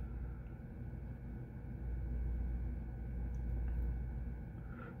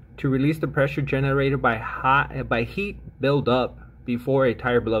 To release the pressure generated by heat buildup before a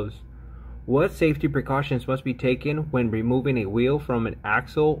tire blows. What safety precautions must be taken when removing a wheel from an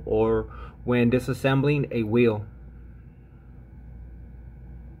axle or when disassembling a wheel?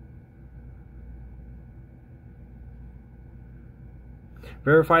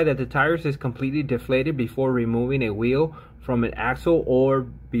 Verify that the tires is completely deflated before removing a wheel from an axle or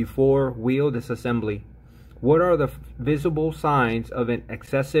before wheel disassembly. What are the visible signs of an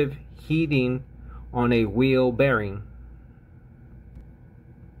excessive heating on a wheel bearing?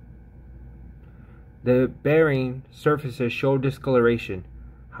 The bearing surfaces show discoloration.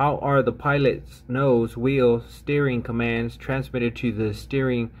 How are the pilot's nose, wheel, steering commands transmitted to the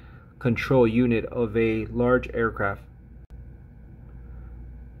steering control unit of a large aircraft?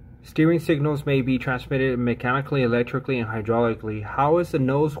 Steering signals may be transmitted mechanically, electrically, and hydraulically. How is the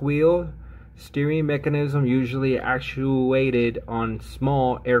nose wheel steering mechanism usually actuated on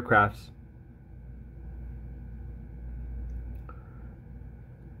small aircrafts?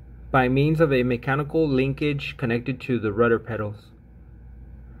 By means of a mechanical linkage connected to the rudder pedals.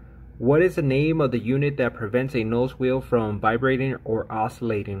 What is the name of the unit that prevents a nose wheel from vibrating or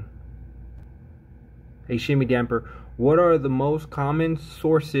oscillating? A shimmy damper. What are the most common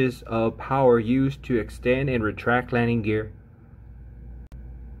sources of power used to extend and retract landing gear?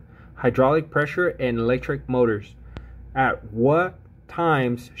 Hydraulic pressure and electric motors. At what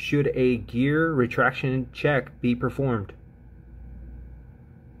times should a gear retraction check be performed?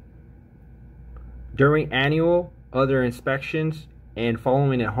 During annual, other inspections, and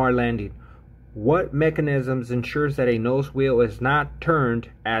following a hard landing. What mechanisms ensures that a nose wheel is not turned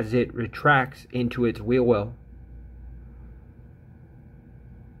as it retracts into its wheel well?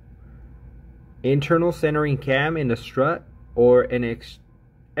 Internal centering cam in the strut or an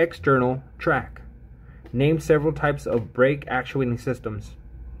external track. Name several types of brake actuating systems.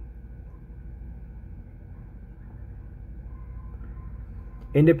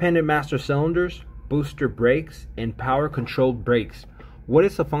 Independent master cylinders, booster brakes, and power controlled brakes. What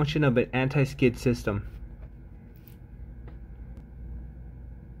is the function of an anti-skid system?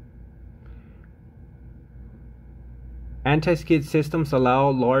 Anti-skid systems allow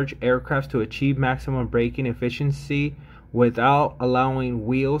large aircraft to achieve maximum braking efficiency without allowing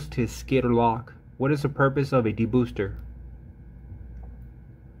wheels to skid or lock. What is the purpose of a debooster?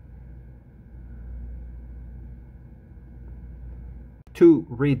 To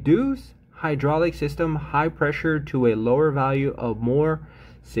reduce hydraulic system high pressure to a lower value of more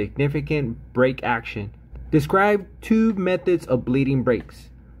significant brake action. Describe two methods of bleeding brakes.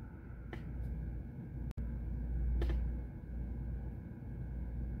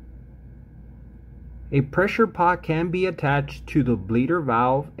 A pressure pot can be attached to the bleeder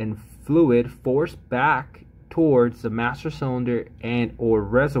valve and fluid forced back towards the master cylinder and or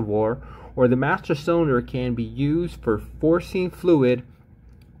reservoir, or the master cylinder can be used for forcing fluid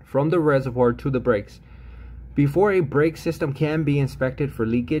from the reservoir to the brakes. Before a brake system can be inspected for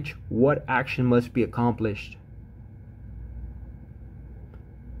leakage, what action must be accomplished?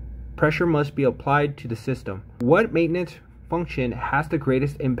 Pressure must be applied to the system. What maintenance function has the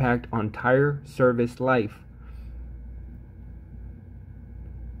greatest impact on tire service life?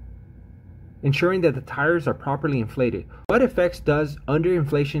 Ensuring that the tires are properly inflated. What effects does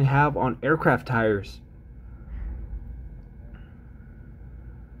underinflation have on aircraft tires?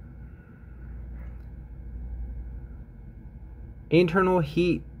 Internal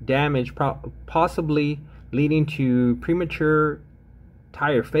heat damage, possibly leading to premature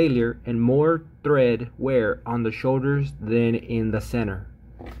tire failure and more thread wear on the shoulders than in the center.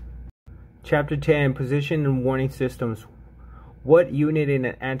 Chapter 10, Position and Warning Systems. What unit in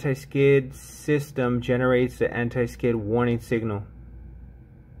an anti-skid system generates the anti-skid warning signal?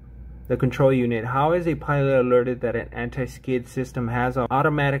 The control unit. How is a pilot alerted that an anti-skid system has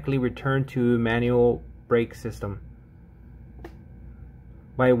automatically returned to manual brake system?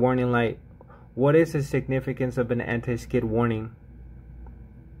 By a warning light. What is the significance of an anti-skid warning?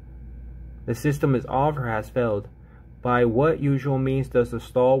 The system is off or has failed. By what usual means does the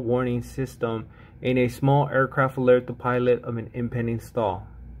stall warning system in a small aircraft alert the pilot of an impending stall?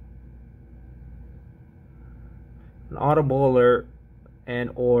 An audible alert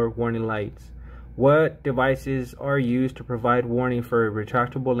and or warning lights. What devices are used to provide warning for a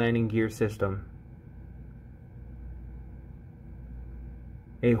retractable landing gear system?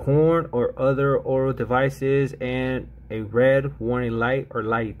 A horn or other oral devices and a red warning light or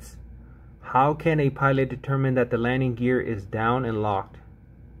lights. How can a pilot determine that the landing gear is down and locked?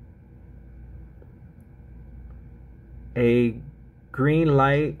 A green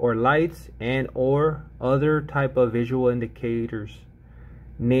light or lights and or other type of visual indicators.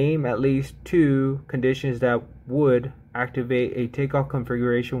 Name at least 2 conditions that would activate a takeoff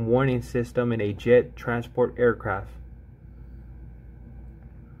configuration warning system in a jet transport aircraft.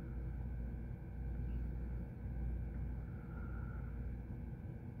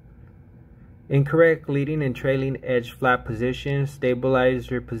 Incorrect leading and trailing edge flap position,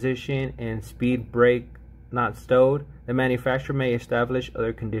 stabilizer position, and speed brake not stowed. The manufacturer may establish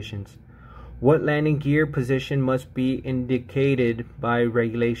other conditions. What landing gear position must be indicated by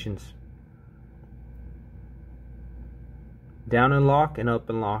regulations? Down and locked and up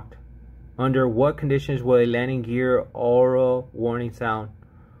and locked. Under what conditions will a landing gear aural warning sound?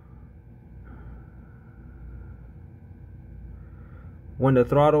 When the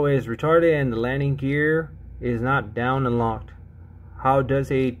throttle is retarded and the landing gear is not down and locked. How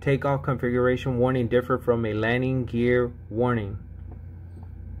does a takeoff configuration warning differ from a landing gear warning?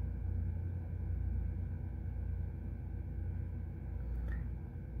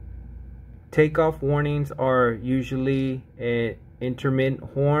 Takeoff warnings are usually an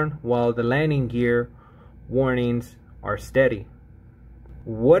intermittent horn, while the landing gear warnings are steady.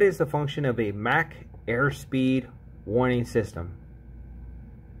 What is the function of a Mach airspeed warning system?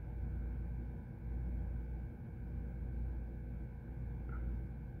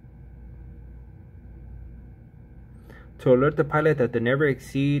 To alert the pilot that the never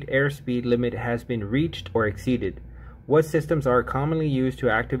exceed airspeed limit has been reached or exceeded. What systems are commonly used to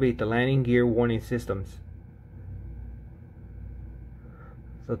activate the landing gear warning systems?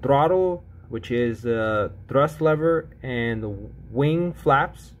 The throttle, which is the thrust lever, and the wing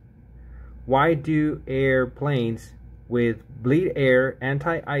flaps. Why do airplanes with bleed air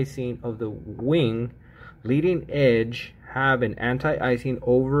anti-icing of the wing leading edge have an anti-icing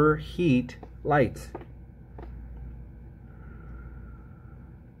overheat lights?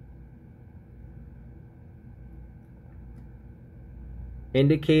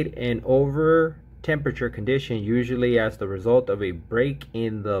 Indicate an over temperature condition, usually as the result of a break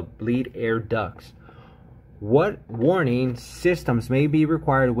in the bleed air ducts. What warning systems may be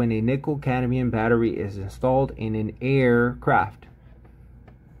required when a nickel cadmium battery is installed in an aircraft?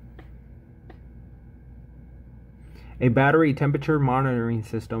 A battery temperature monitoring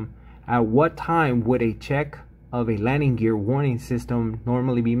system. At what time would a check of a landing gear warning system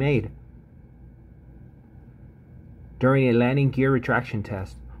normally be made? During a landing gear retraction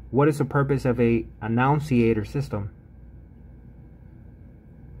test. What is the purpose of a annunciator system?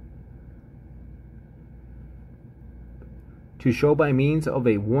 To show by means of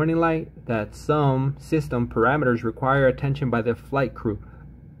a warning light that some system parameters require attention by the flight crew.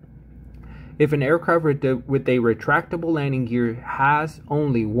 If an aircraft with a retractable landing gear has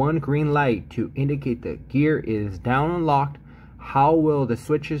only one green light to indicate the gear is down and locked, how will the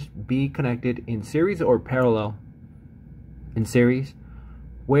switches be connected, in series or parallel? In series.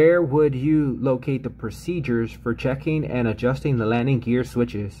 Where would you locate the procedures for checking and adjusting the landing gear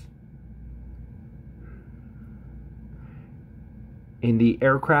switches? In the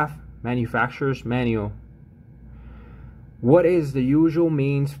aircraft manufacturer's manual. What is the usual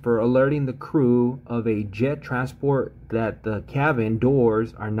means for alerting the crew of a jet transport that the cabin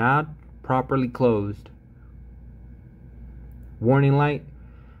doors are not properly closed? Warning light.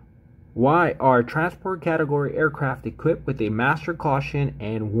 Why are transport category aircraft equipped with a master caution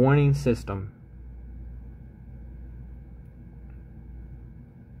and warning system?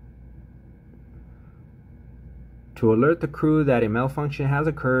 To alert the crew that a malfunction has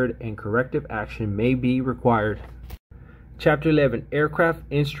occurred and corrective action may be required. Chapter 11. Aircraft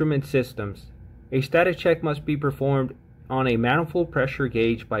Instrument Systems. A status check must be performed on a manifold pressure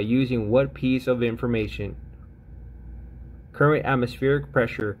gauge by using what piece of information? Current atmospheric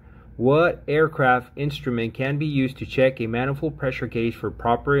pressure. What aircraft instrument can be used to check a manifold pressure gauge for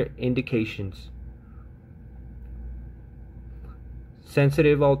proper indications?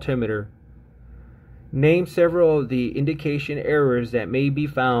 Sensitive altimeter. Name several of the indication errors that may be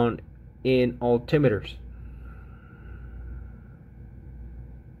found in altimeters.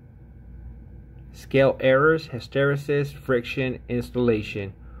 Scale errors, hysteresis, friction,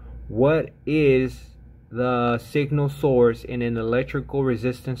 installation. What is the signal source in an electrical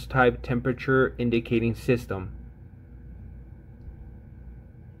resistance type temperature indicating system?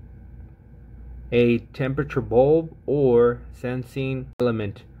 A temperature bulb or sensing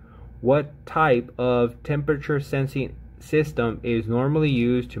element. What type of temperature sensing system is normally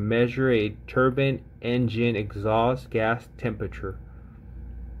used to measure a turbine engine exhaust gas temperature?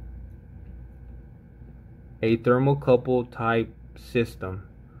 A thermocouple type system.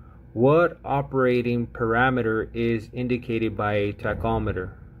 What operating parameter is indicated by a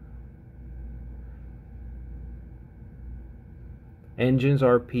tachometer? Engine's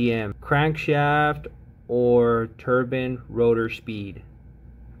RPM. Crankshaft or turbine rotor speed.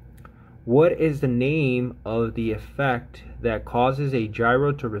 What is the name of the effect that causes a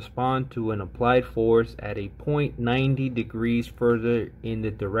gyro to respond to an applied force at a point 90 degrees further in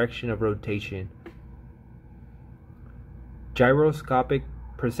the direction of rotation? Gyroscopic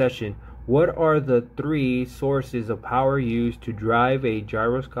precession. What are the three sources of power used to drive a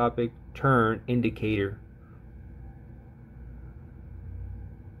gyroscopic turn indicator?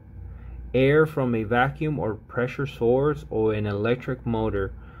 Air from a vacuum or pressure source or an electric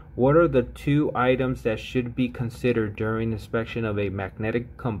motor. What are the two items that should be considered during inspection of a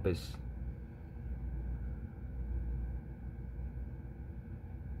magnetic compass?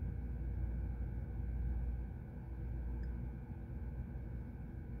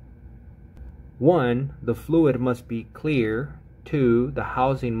 One, the fluid must be clear. 2, the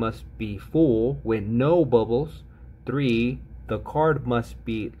housing must be full with no bubbles. 3, the card must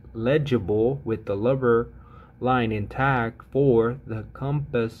be legible with the rubber line intact. 4, the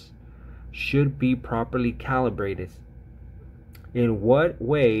compass should be properly calibrated. In what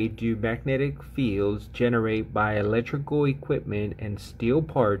way do magnetic fields generated by electrical equipment and steel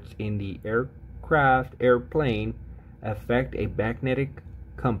parts in the airplane affect a magnetic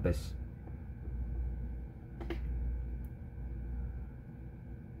compass?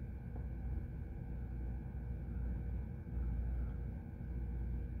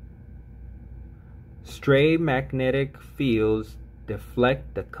 Stray magnetic fields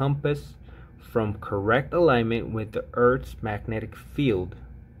deflect the compass from correct alignment with the Earth's magnetic field.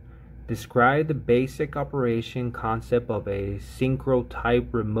 Describe the basic operation concept of a synchro-type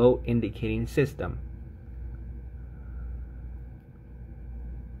remote indicating system.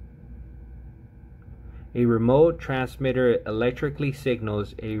 A remote transmitter electrically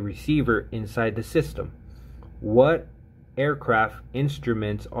signals a receiver inside the system. What aircraft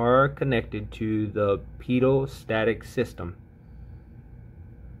instruments are connected to the pedostatic system?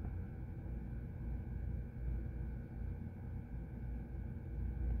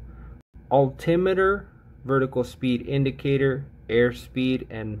 Altimeter, vertical speed indicator, airspeed,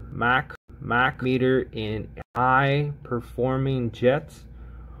 and Mach meter in high performing jets.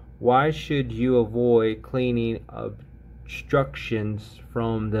 Why should you avoid cleaning obstructions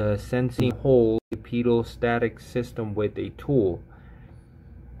from the sensing hole in the pedostatic system with a tool?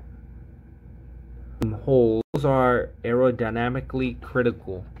 Holes are aerodynamically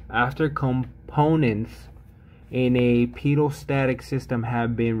critical. After components in a pedostatic system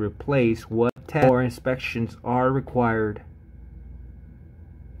have been replaced, what tests or inspections are required?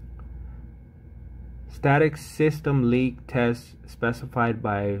 Static system leak test specified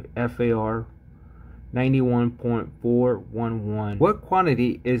by FAR 91.411. What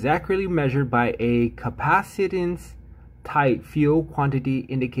quantity is accurately measured by a capacitance type fuel quantity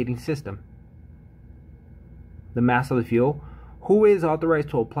indicating system? The mass of the fuel. Who is authorized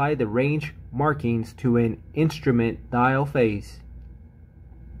to apply the range markings to an instrument dial phase?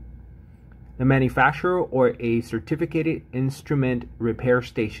 the manufacturer, or a certificated instrument repair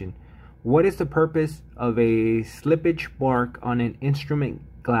station. What is the purpose of a slippage mark on an instrument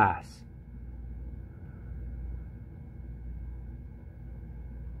glass?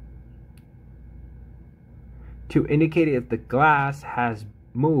 To indicate if the glass has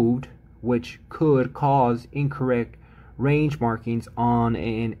moved, which could cause incorrect range markings on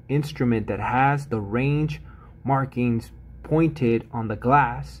an instrument that has the range markings pointed on the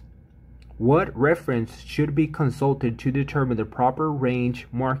glass. What reference should be consulted to determine the proper range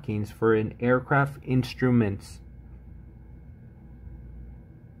markings for an aircraft instruments?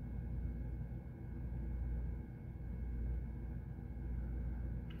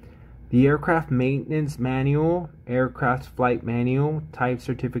 The Aircraft Maintenance Manual, Aircraft Flight Manual, Type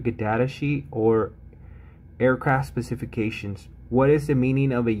Certificate Data Sheet, or Aircraft Specifications. What is the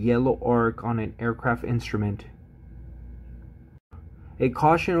meaning of a yellow arc on an aircraft instrument? A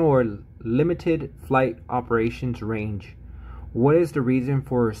caution or limited flight operations range. What is the reason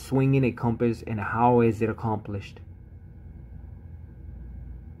for swinging a compass and how is it accomplished?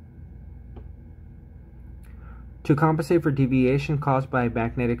 To compensate for deviation caused by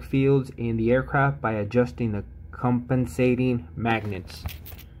magnetic fields in the aircraft by adjusting the compensating magnets.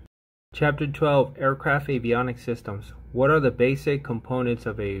 Chapter 12, Aircraft Avionics Systems. What are the basic components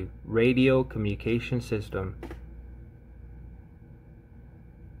of a radio communication system?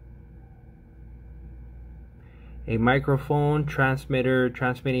 A microphone, transmitter,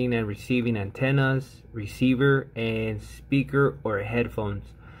 transmitting and receiving antennas, receiver, and speaker or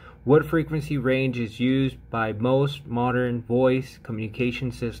headphones. What frequency range is used by most modern voice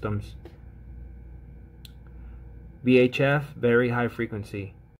communication systems? VHF, very high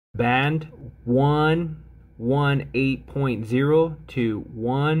frequency. Band 118.0 to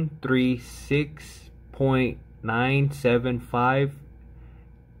 136.975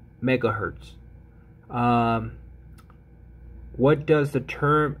 megahertz. What does the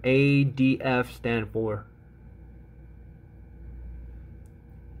term ADF stand for?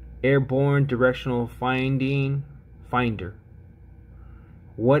 Airborne Directional Finder.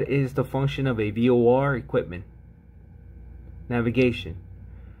 What is the function of a VOR equipment? Navigation.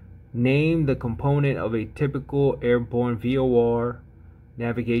 Name the component of a typical airborne VOR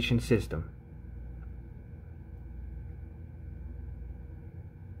navigation system.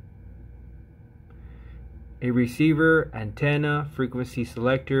 A receiver, antenna, frequency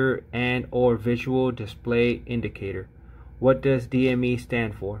selector, and or visual display indicator. What does DME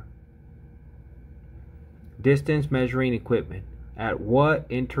stand for? Distance measuring equipment. At what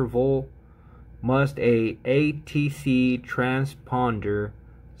interval must a ATC transponder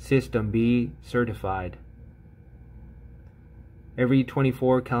system be certified? Every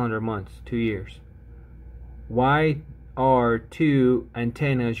 24 calendar months, 2 years. Why are 2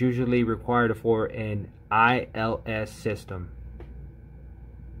 antennas usually required for an ILS system?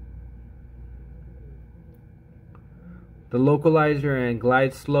 The localizer and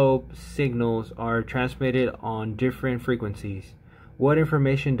glide slope signals are transmitted on different frequencies. What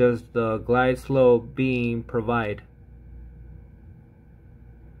information does the glide slope beam provide?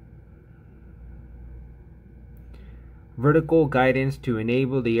 Vertical guidance to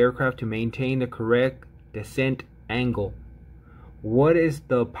enable the aircraft to maintain the correct descent angle. What is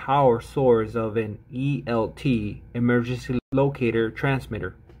the power source of an ELT, emergency locator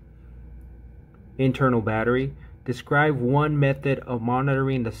transmitter? Internal battery. Describe one method of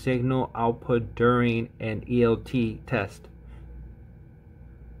monitoring the signal output during an ELT test.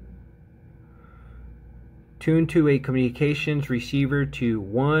 Tune to a communications receiver to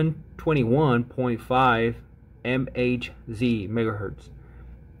 121.5 MHz megahertz.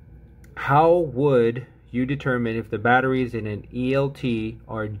 How would you determine if the batteries in an ELT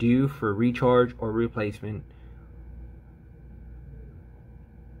are due for recharge or replacement?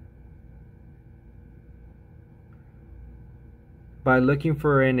 By looking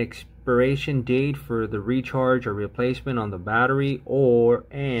for an expiration date for the recharge or replacement on the battery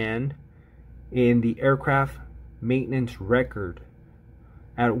and in the aircraft maintenance record.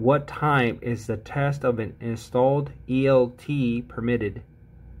 At what time is the test of an installed ELT permitted?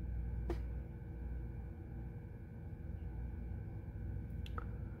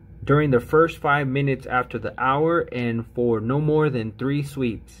 During the first 5 minutes after the hour and for no more than 3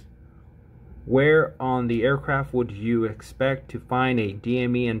 sweeps. Where on the aircraft would you expect to find a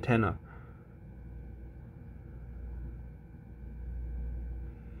DME antenna?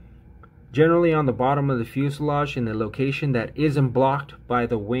 Generally on the bottom of the fuselage in a location that isn't blocked by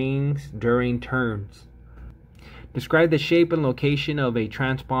the wings during turns. Describe the shape and location of a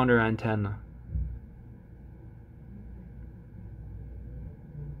transponder antenna.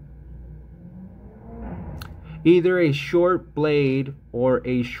 Either a short blade or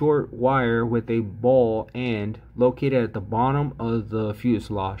a short wire with a ball end located at the bottom of the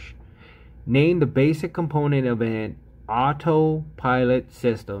fuselage. Name the basic component of an autopilot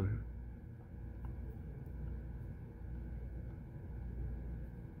system.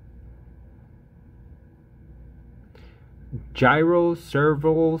 Gyros,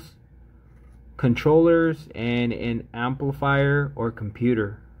 servos, controllers, and an amplifier or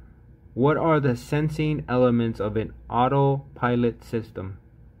computer. What are the sensing elements of an autopilot system?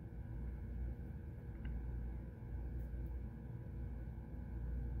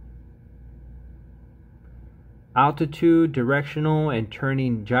 Altitude, directional, and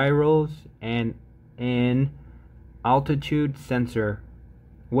turning gyros, and an altitude sensor.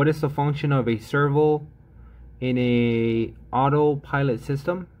 What is the function of a servo in an autopilot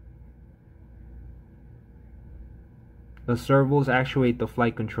system? The servos actuate the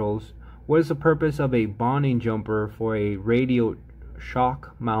flight controls. What is the purpose of a bonding jumper for a radial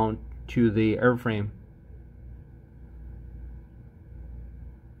shock mount to the airframe?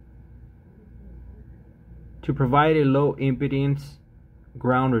 To provide a low impedance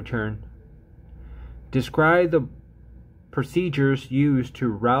ground return. Describe the procedures used to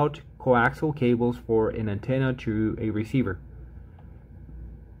route coaxial cables for an antenna to a receiver.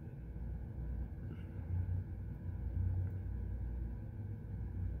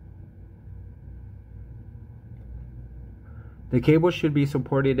 The cable should be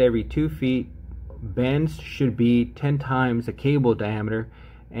supported every 2 feet. Bends should be 10 times the cable diameter,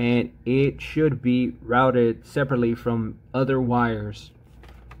 and it should be routed separately from other wires.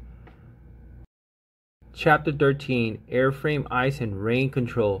 Chapter 13, Airframe Ice and Rain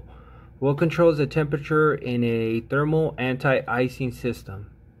Control. What controls the temperature in a thermal anti-icing system?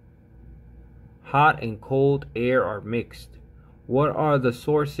 Hot and cold air are mixed. What are the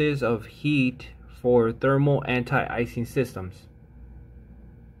sources of heat for thermal anti-icing systems?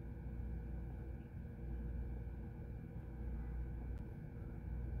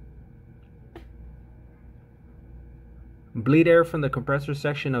 Bleed air from the compressor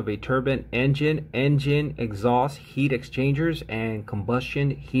section of a turbine engine, engine exhaust heat exchangers, and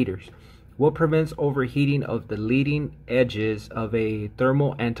combustion heaters. What prevents overheating of the leading edges of a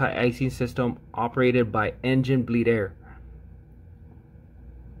thermal anti-icing system operated by engine bleed air?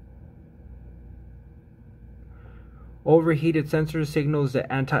 Overheated sensor signals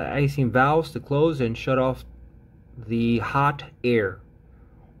the anti-icing valves to close and shut off the hot air.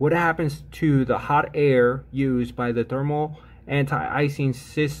 What happens to the hot air used by the thermal anti-icing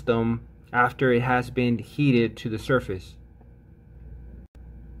system after it has been heated to the surface?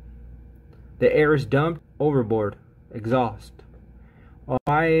 The air is dumped overboard, exhaust.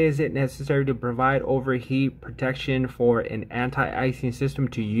 Why is it necessary to provide overheat protection for an anti-icing system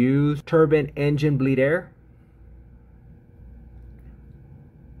to use turbine engine bleed air?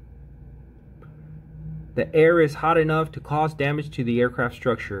 The air is hot enough to cause damage to the aircraft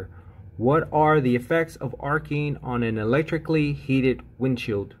structure. What are the effects of arcing on an electrically heated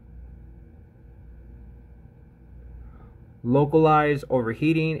windshield? Localized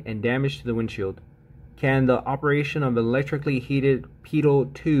overheating and damage to the windshield. Can the operation of an electrically heated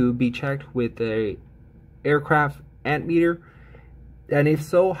pitot tube be checked with an aircraft ammeter? And if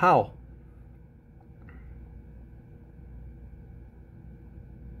so, how?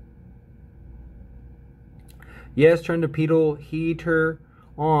 Yes, turn the pitot heater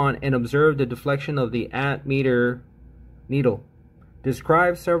on and observe the deflection of the ammeter needle.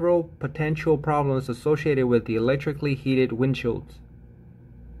 Describe several potential problems associated with the electrically heated windshields.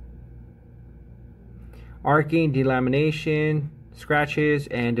 Arcing, delamination, scratches,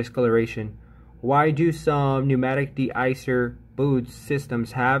 and discoloration. Why do some pneumatic de-icer boot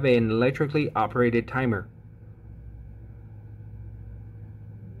systems have an electrically operated timer?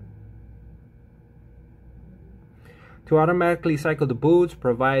 To automatically cycle the boots,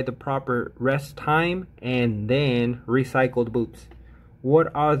 provide the proper rest time and then recycle the boots. What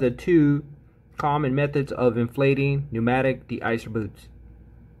are the two common methods of inflating pneumatic de-icer boots?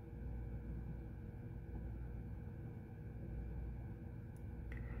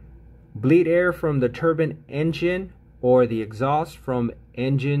 Bleed air from the turbine engine or the exhaust from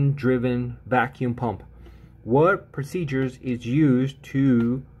engine-driven vacuum pump. What procedures is used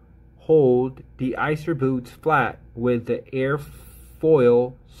to hold de-icer boots flat with the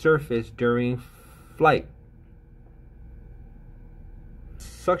airfoil surface during flight?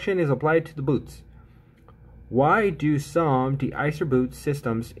 Suction is applied to the boots. Why do some de-icer boot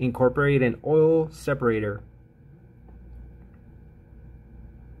systems incorporate an oil separator?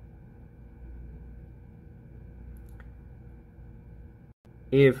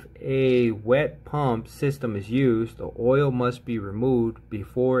 If a wet pump system is used, the oil must be removed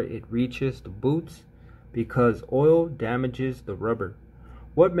before it reaches the boots because oil damages the rubber.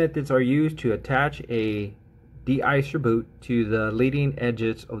 What methods are used to attach a de-icer boot to the leading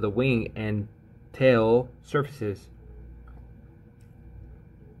edges of the wing and tail surfaces?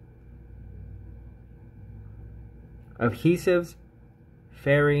 Adhesives,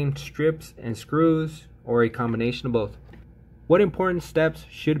 fairing strips and screws, or a combination of both. What important steps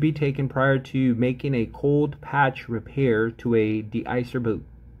should be taken prior to making a cold patch repair to a de-icer boot?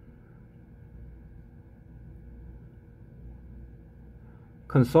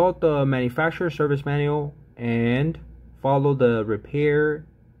 Consult the manufacturer service manual and follow the repair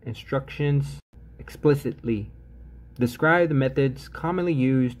instructions explicitly. Describe the methods commonly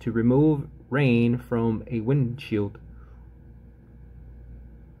used to remove rain from a windshield.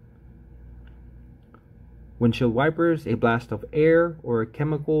 Windshield wipers, a blast of air, or a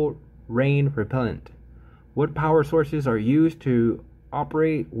chemical rain repellent. What power sources are used to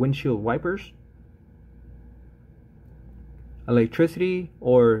operate windshield wipers? Electricity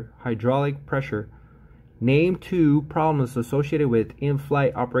or hydraulic pressure. Name 2 problems associated with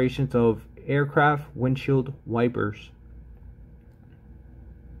in-flight operations of aircraft windshield wipers.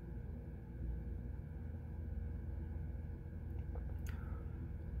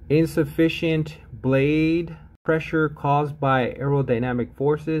 Insufficient blade pressure caused by aerodynamic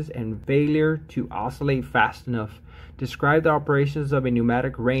forces and failure to oscillate fast enough. Describe the operations of a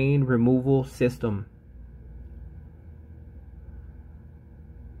pneumatic rain removal system.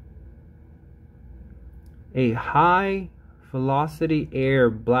 A high velocity air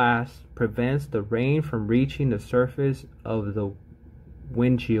blast prevents the rain from reaching the surface of the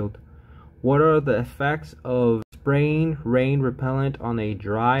windshield. What are the effects of spraying rain repellent on a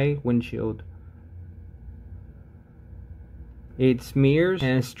dry windshield? It smears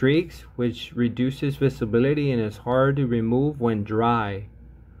and streaks, which reduces visibility and is hard to remove when dry.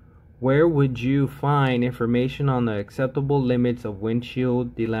 Where would you find information on the acceptable limits of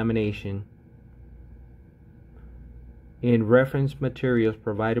windshield delamination? In reference materials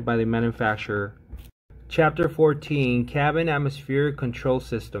provided by the manufacturer. Chapter 14, Cabin Atmospheric Control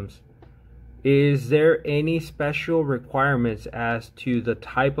Systems. Is there any special requirements as to the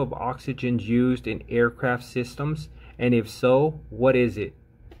type of oxygen used in aircraft systems? And if so, what is it?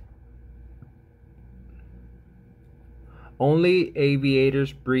 Only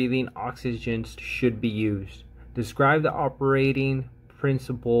aviators breathing oxygen should be used. Describe the operating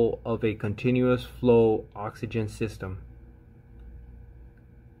principle of a continuous flow oxygen system.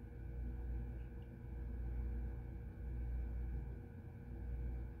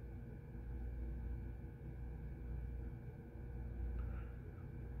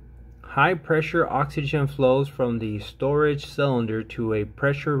 High pressure oxygen flows from the storage cylinder to a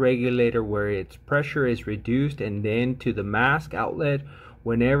pressure regulator where its pressure is reduced, and then to the mask outlet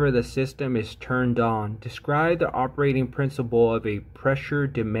whenever the system is turned on. Describe the operating principle of a pressure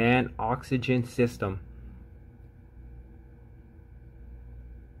demand oxygen system.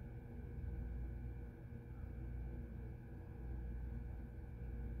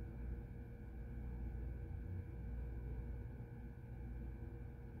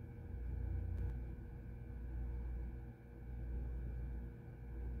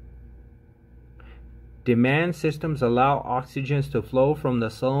 Demand systems allow oxygen to flow from the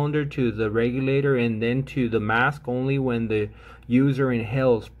cylinder to the regulator and then to the mask only when the user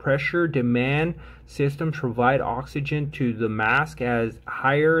inhales. Pressure demand systems provide oxygen to the mask as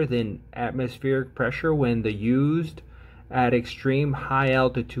higher than atmospheric pressure when used at extreme high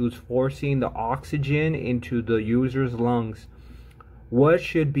altitudes, forcing the oxygen into the user's lungs. What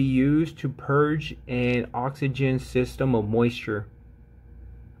should be used to purge an oxygen system of moisture?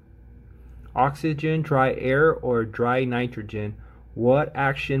 Oxygen, dry air, or dry nitrogen. What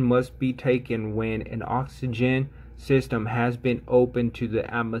action must be taken when an oxygen system has been opened to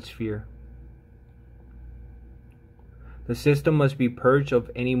the atmosphere? The system must be purged of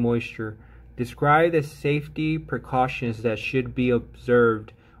any moisture. Describe the safety precautions that should be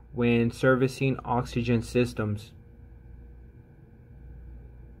observed when servicing oxygen systems.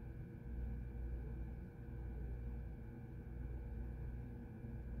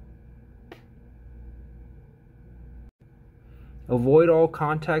 Avoid all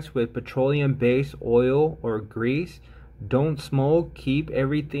contacts with petroleum-based oil or grease. Don't smoke. Keep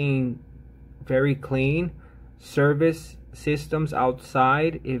everything very clean. Service systems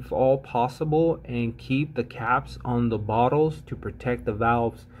outside if all possible, and keep the caps on the bottles to protect the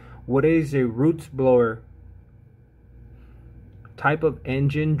valves. What is a Roots blower? Type of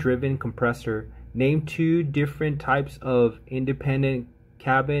engine-driven compressor. Name 2 different types of independent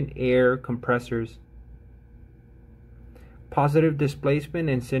cabin air compressors. Positive displacement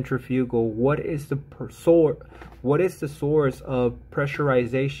and centrifugal. What is the source of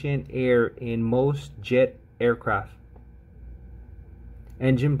pressurization air in most jet aircraft?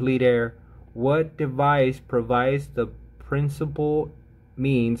 Engine bleed air. What device provides the principal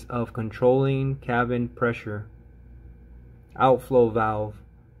means of controlling cabin pressure? Outflow valve.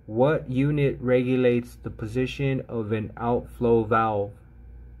 What unit regulates the position of an outflow valve?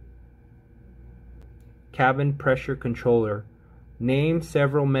 Cabin pressure controller. Name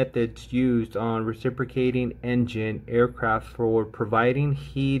several methods used on reciprocating engine aircraft for providing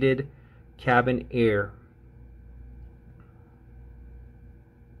heated cabin air.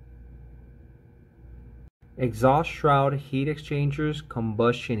 Exhaust shroud heat exchangers,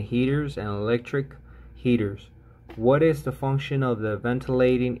 combustion heaters, and electric heaters. What is the function of the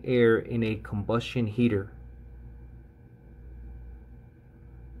ventilating air in a combustion heater?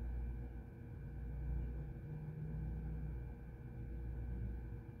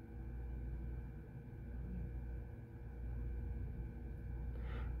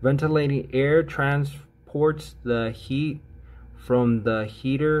 Ventilating air transports the heat from the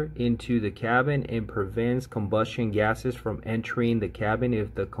heater into the cabin and prevents combustion gases from entering the cabin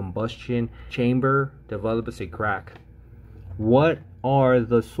if the combustion chamber develops a crack. What are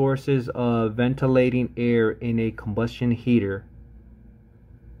the sources of ventilating air in a combustion heater?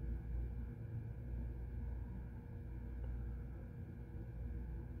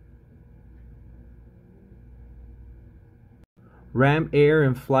 Ram air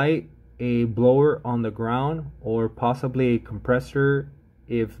in flight, a blower on the ground, or possibly a compressor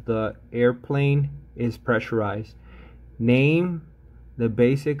if the airplane is pressurized. Name the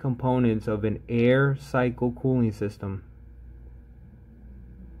basic components of an air cycle cooling system.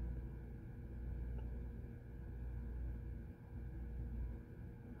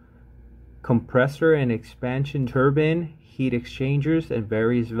 Compressor and expansion turbine, heat exchangers, and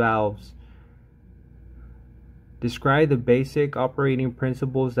various valves. Describe the basic operating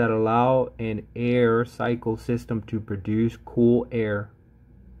principles that allow an air cycle system to produce cool air.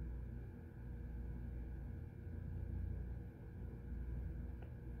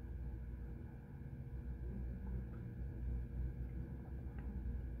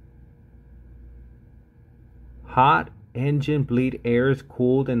 Hot engine bleed air is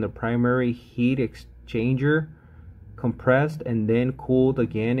cooled in the primary heat exchanger, compressed and then cooled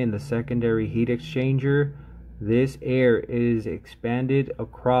again in the secondary heat exchanger. This air is expanded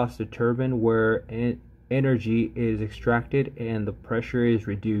across the turbine where energy is extracted and the pressure is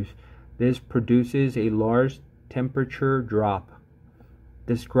reduced. This produces a large temperature drop.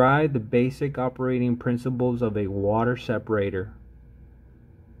 Describe the basic operating principles of a water separator.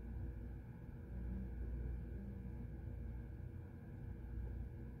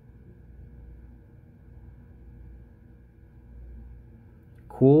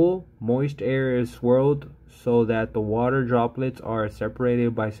 Cool, moist air is swirled so that the water droplets are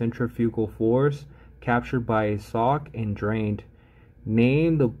separated by centrifugal force, captured by a sock, and drained.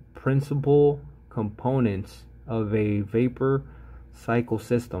 Name the principal components of a vapor cycle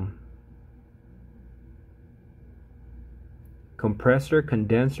system. Compressor,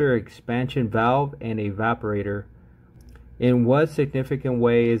 condenser, expansion valve, and evaporator. In what significant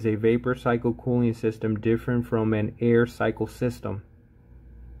way is a vapor cycle cooling system different from an air cycle system?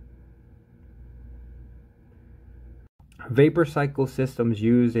 Vapor cycle systems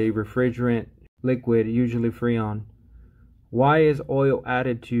use a refrigerant liquid, usually Freon. Why is oil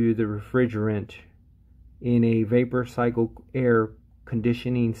added to the refrigerant in a vapor cycle air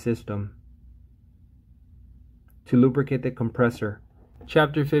conditioning system? To lubricate the compressor.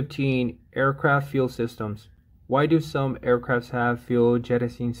 Chapter 15, Aircraft Fuel Systems. Why do some aircrafts have fuel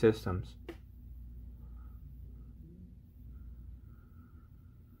jettisoning systems?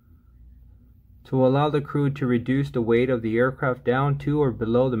 To allow the crew to reduce the weight of the aircraft down to or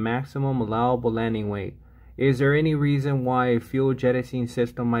below the maximum allowable landing weight. Is there any reason why a fuel jettisoning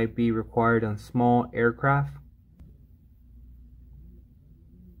system might be required on small aircraft?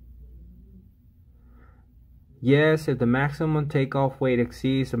 Yes, if the maximum takeoff weight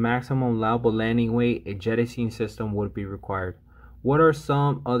exceeds the maximum allowable landing weight, a jettisoning system would be required. What are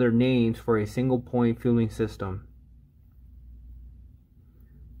some other names for a single point fueling system?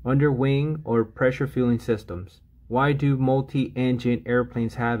 Underwing or pressure fueling systems. Why do multi-engine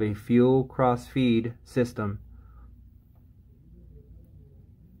airplanes have a fuel cross-feed system?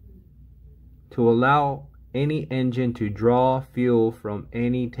 To allow any engine to draw fuel from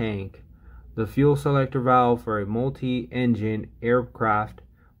any tank. The fuel selector valve for a multi-engine aircraft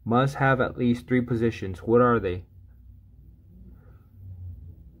must have at least 3 positions. What are they?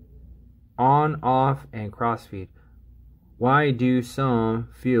 On, off, and crossfeed. Why do some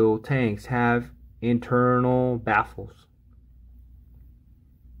fuel tanks have internal baffles?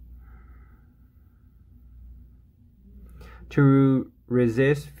 To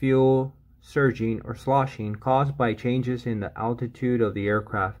resist fuel surging or sloshing caused by changes in the altitude of the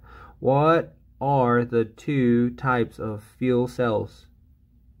aircraft. What are the two types of fuel cells?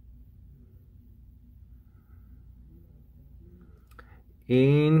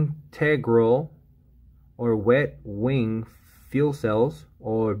 Integral or wet wing fuel cells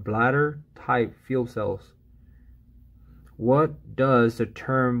or bladder type fuel cells. What does the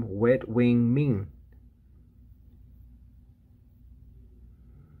term wet wing mean?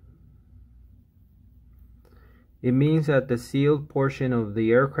 It means that the sealed portion of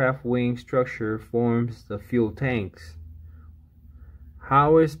the aircraft wing structure forms the fuel tanks.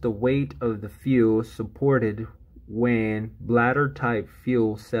 How is the weight of the fuel supported when bladder type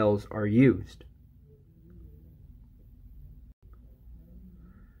fuel cells are used?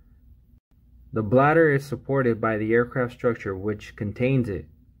 The bladder is supported by the aircraft structure which contains it.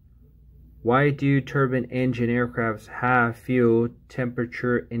 Why do turbine engine aircrafts have fuel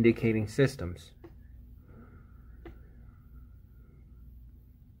temperature indicating systems?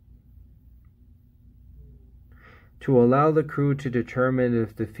 To allow the crew to determine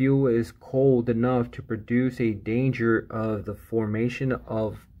if the fuel is cold enough to produce a danger of the formation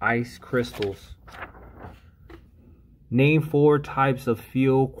of ice crystals. Name 4 types of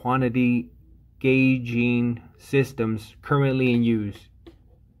fuel quantity gauging systems currently in use.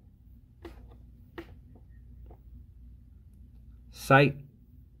 Sight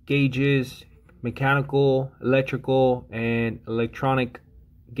gauges, mechanical, electrical, and electronic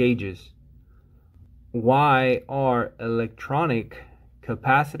gauges. Why are electronic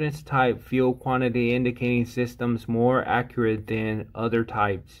capacitance type fuel quantity indicating systems more accurate than other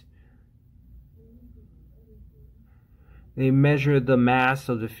types? They measure the mass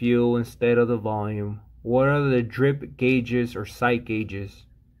of the fuel instead of the volume. What are the drip gauges or sight gauges?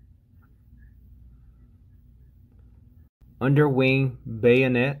 Underwing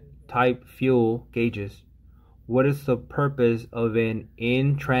bayonet type fuel gauges. What is the purpose of an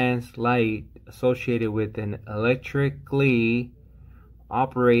in-trans light associated with an electrically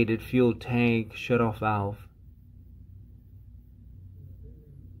operated fuel tank shutoff valve?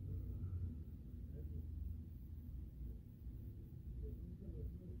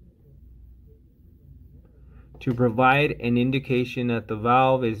 To provide an indication that the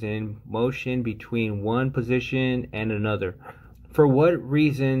valve is in motion between one position and another. For what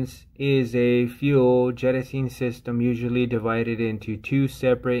reasons is a fuel jettisoning system usually divided into 2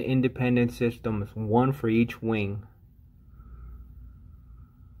 separate independent systems, one for each wing?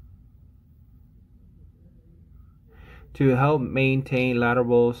 To help maintain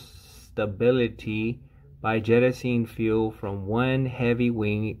lateral stability by jettisoning fuel from one heavy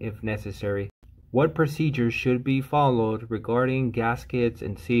wing if necessary. What procedures should be followed regarding gaskets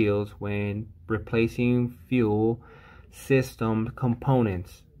and seals when replacing fuel system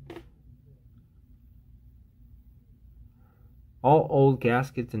components? All old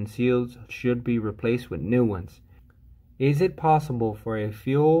gaskets and seals should be replaced with new ones. Is it possible for a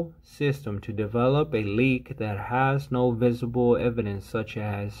fuel system to develop a leak that has no visible evidence such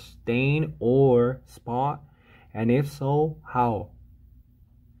as stain or spot? And if so, how?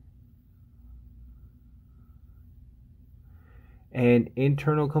 An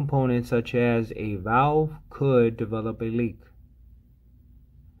internal component such as a valve could develop a leak.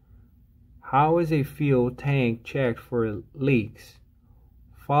 How is a fuel tank checked for leaks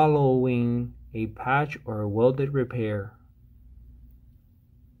following a patch or welded repair?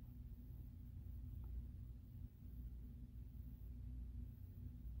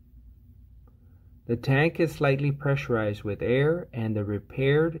 The tank is slightly pressurized with air and the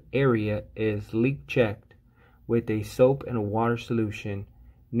repaired area is leak checked with a soap and a water solution.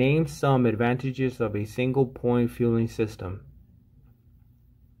 Name some advantages of a single point fueling system.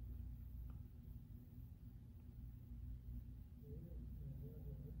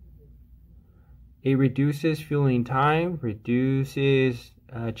 It reduces fueling time, reduces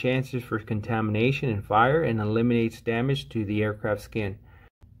chances for contamination and fire, and eliminates damage to the aircraft skin.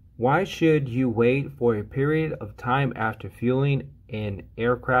 Why should you wait for a period of time after fueling an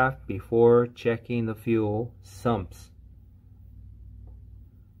aircraft before checking the fuel sumps?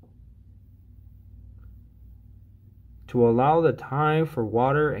 To allow the time for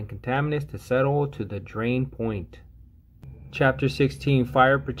water and contaminants to settle to the drain point. Chapter 16,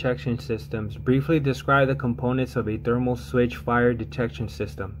 Fire Protection Systems. Briefly describe the components of a thermal switch fire detection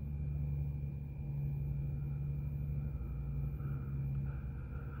system.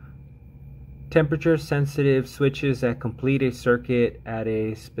 Temperature sensitive switches that complete a circuit at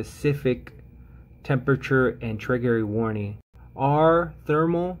a specific temperature and trigger a warning. Are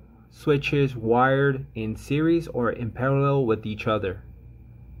thermal switches wired in series or in parallel with each other?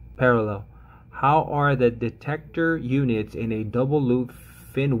 Parallel. How are the detector units in a double loop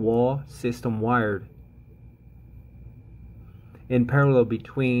fin wall system wired? In parallel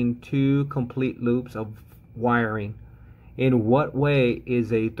between two complete loops of wiring. In what way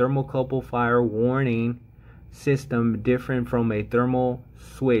is a thermocouple fire warning system different from a thermal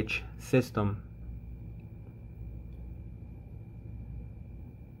switch system?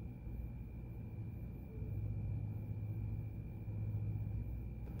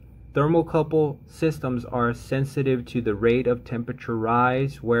 Thermocouple systems are sensitive to the rate of temperature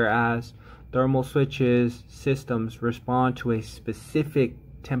rise, whereas thermal switches systems respond to a specific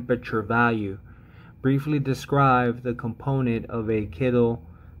temperature value. Briefly describe the component of a Kittle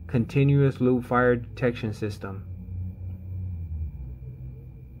continuous loop fire detection system.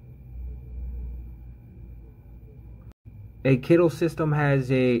 A Kittle system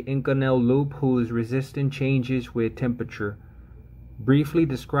has a Inconel loop whose resistance changes with temperature. Briefly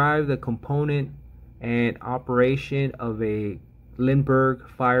describe the component and operation of a Lindbergh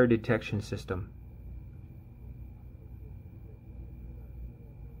fire detection system.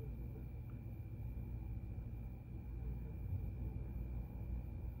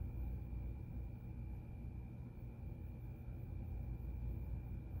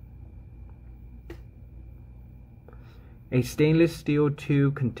 A stainless steel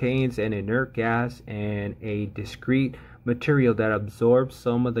tube contains an inert gas and a discrete material that absorbs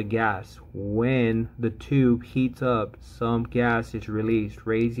some of the gas. When the tube heats up, some gas is released,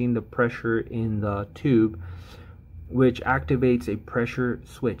 raising the pressure in the tube, which activates a pressure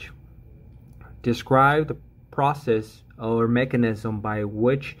switch. Describe the process or mechanism by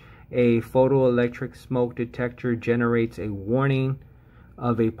which a photoelectric smoke detector generates a warning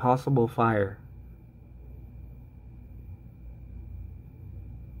of a possible fire.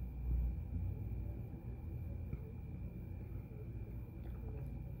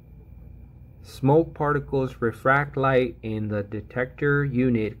 Smoke particles refract light in the detector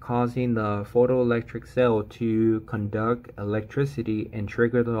unit, causing the photoelectric cell to conduct electricity and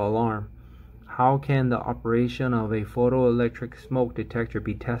trigger the alarm. How can the operation of a photoelectric smoke detector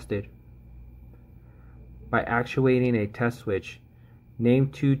be tested? By actuating a test switch. Name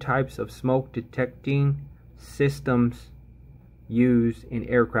two types of smoke detecting systems used in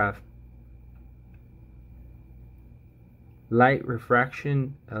aircraft. Light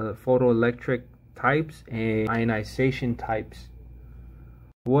refraction photoelectric types and ionization types.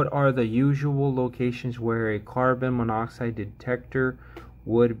 What are the usual locations where a carbon monoxide detector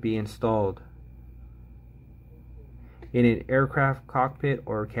would be installed? In an aircraft cockpit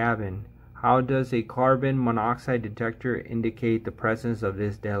or cabin. How does a carbon monoxide detector indicate the presence of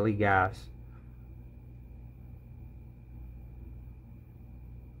this deadly gas?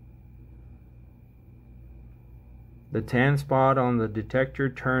 The tan spot on the detector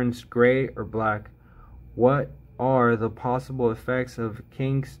turns gray or black. What are the possible effects of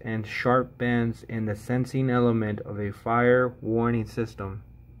kinks and sharp bends in the sensing element of a fire warning system?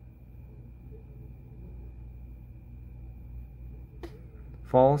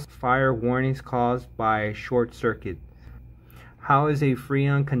 False fire warnings caused by short circuit. How is a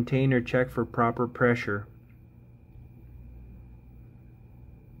Freon container checked for proper pressure?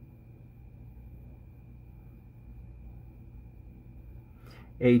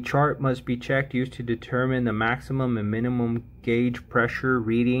 A chart must be checked used to determine the maximum and minimum gauge pressure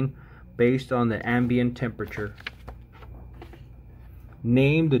reading based on the ambient temperature.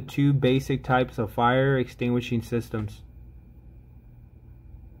 Name the two basic types of fire extinguishing systems.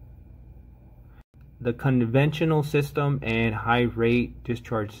 The conventional system and high rate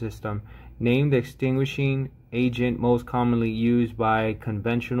discharge system. Name the extinguishing agent most commonly used by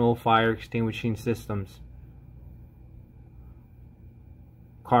conventional fire extinguishing systems.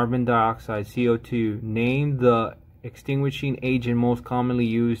 Carbon dioxide, CO2. Name the extinguishing agent most commonly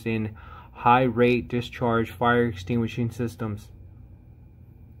used in high rate discharge fire extinguishing systems.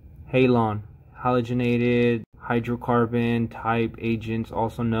 Halon, halogenated hydrocarbon type agents,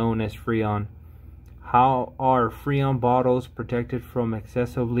 also known as Freon. How are Freon bottles protected from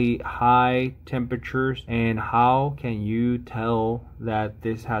excessively high temperatures, and how can you tell that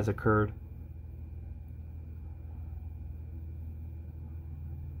this has occurred?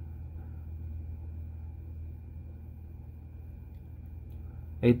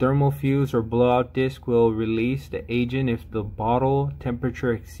 A thermal fuse or blowout disc will release the agent if the bottle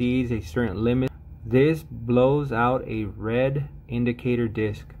temperature exceeds a certain limit. This blows out a red indicator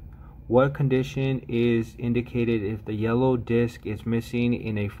disc. What condition is indicated if the yellow disc is missing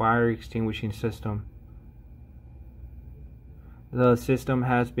in a fire extinguishing system? The system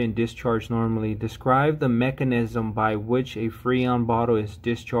has been discharged normally. Describe the mechanism by which a Freon bottle is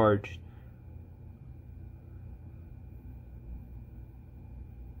discharged.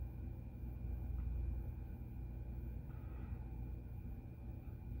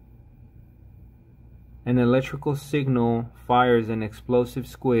 An electrical signal fires an explosive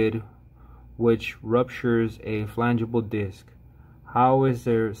squid which ruptures a flammable disc. How is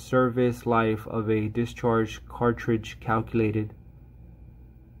the service life of a discharged cartridge calculated?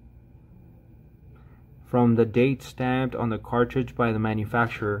 From the date stamped on the cartridge by the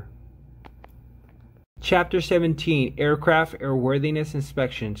manufacturer. Chapter 17, Aircraft Airworthiness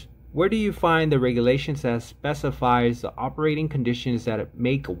Inspections. Where do you find the regulations that specifies the operating conditions that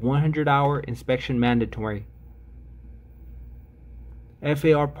make a 100-hour inspection mandatory?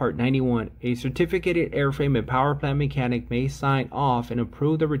 FAR Part 91. A certificated airframe and power plant mechanic may sign off and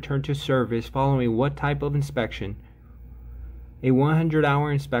approve the return to service following what type of inspection? A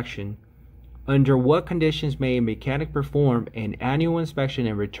 100-hour inspection. Under what conditions may a mechanic perform an annual inspection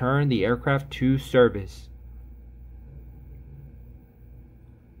and return the aircraft to service?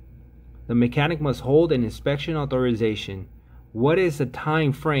 The mechanic must hold an inspection authorization. What is the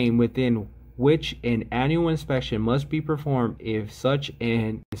time frame within which an annual inspection must be performed if such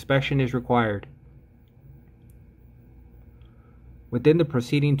an inspection is required? Within the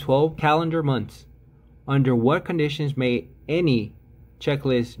preceding 12 calendar months. Under what conditions may any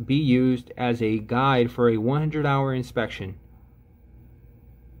checklist be used as a guide for a 100-hour inspection?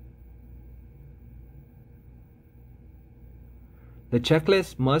 The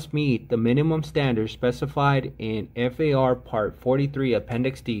checklist must meet the minimum standards specified in FAR Part 43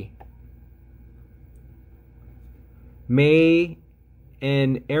 Appendix D. May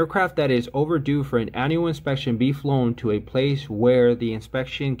an aircraft that is overdue for an annual inspection be flown to a place where the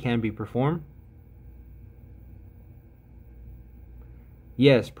inspection can be performed?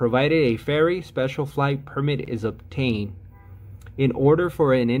 Yes, provided a ferry special flight permit is obtained. In order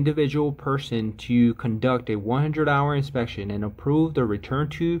for an individual person to conduct a 100-hour inspection and approve the return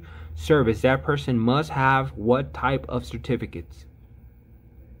to service, that person must have what type of certificates?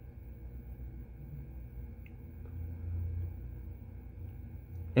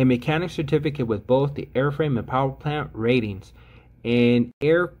 A mechanic certificate with both the airframe and power plant ratings. An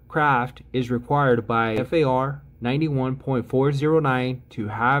aircraft is required by FAR 91.409 to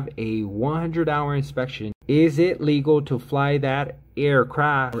have a 100-hour inspection. Is it legal to fly that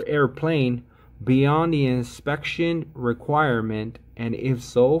aircraft or airplane beyond the inspection requirement, and if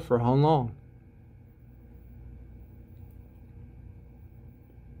so, for how long?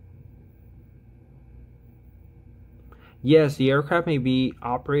 Yes, the aircraft may be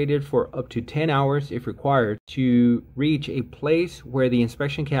operated for up to 10 hours if required to reach a place where the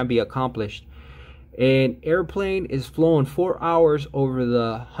inspection can be accomplished. An airplane is flown 4 hours over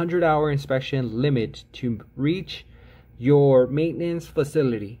the 100-hour inspection limit to reach your maintenance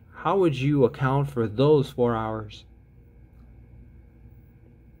facility. How would you account for those 4 hours?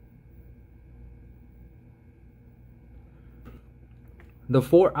 The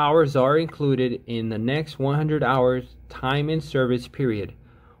 4 hours are included in the next 100 hours time in service period.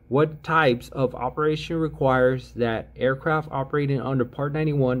 What types of operation requires that aircraft operating under Part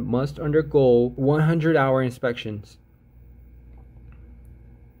 91 must undergo 100-hour inspections?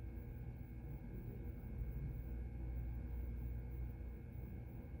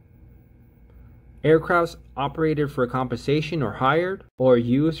 Aircrafts operated for compensation or hired or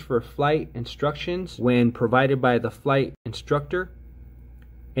used for flight instructions when provided by the flight instructor.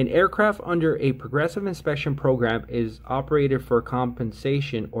 An aircraft under a progressive inspection program is operated for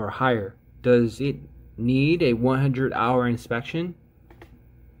compensation or hire. Does it need a 100-hour inspection?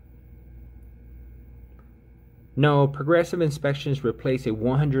 No, progressive inspections replace a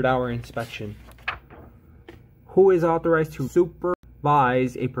 100-hour inspection. Who is authorized to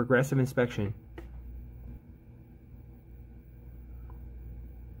supervise a progressive inspection?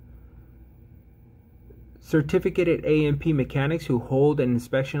 Certificated A&P mechanics who hold an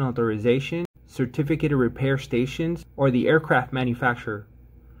inspection authorization, certificated repair stations, or the aircraft manufacturer.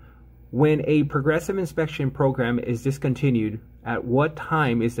 When a progressive inspection program is discontinued, at what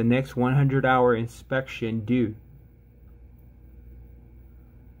time is the next 100-hour inspection due?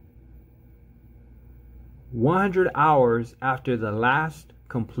 100 hours after the last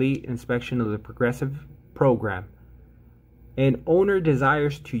complete inspection of the progressive program. An owner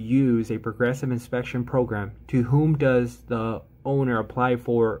desires to use a progressive inspection program. To whom does the owner apply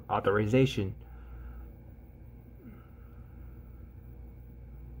for authorization?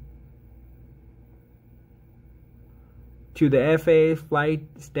 to the FAA Flight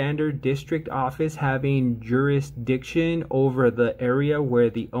Standard District Office having jurisdiction over the area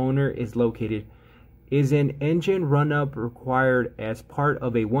where the owner is located. Is an engine run-up required as part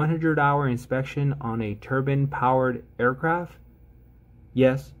of a 100-hour inspection on a turbine-powered aircraft?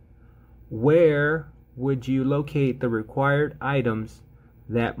 Yes. Where would you locate the required items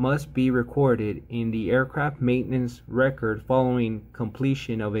that must be recorded in the aircraft maintenance record following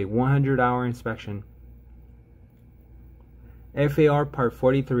completion of a 100-hour inspection? FAR Part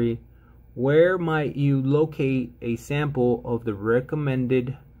 43. Where might you locate a sample of the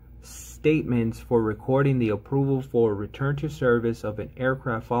recommended statements for recording the approval for return to service of an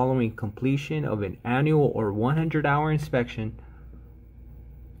aircraft following completion of an annual or 100-hour inspection?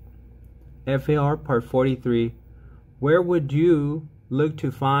 FAR Part 43. Where would you look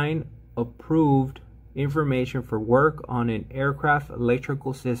to find approved information for work on an aircraft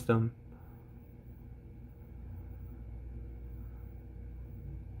electrical system?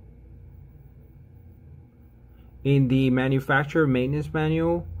 In the manufacturer maintenance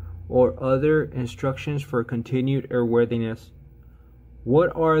manual or other instructions for continued airworthiness.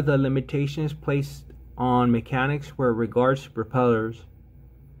 What are the limitations placed on mechanics where regards to propellers?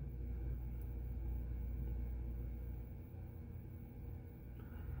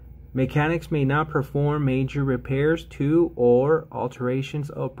 Mechanics may not perform major repairs to or alterations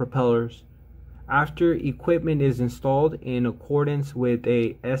of propellers after equipment is installed in accordance with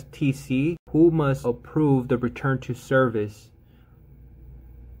a STC. Who must approve the return to service?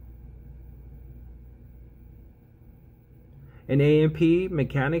 An A&P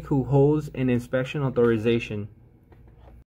mechanic who holds an inspection authorization.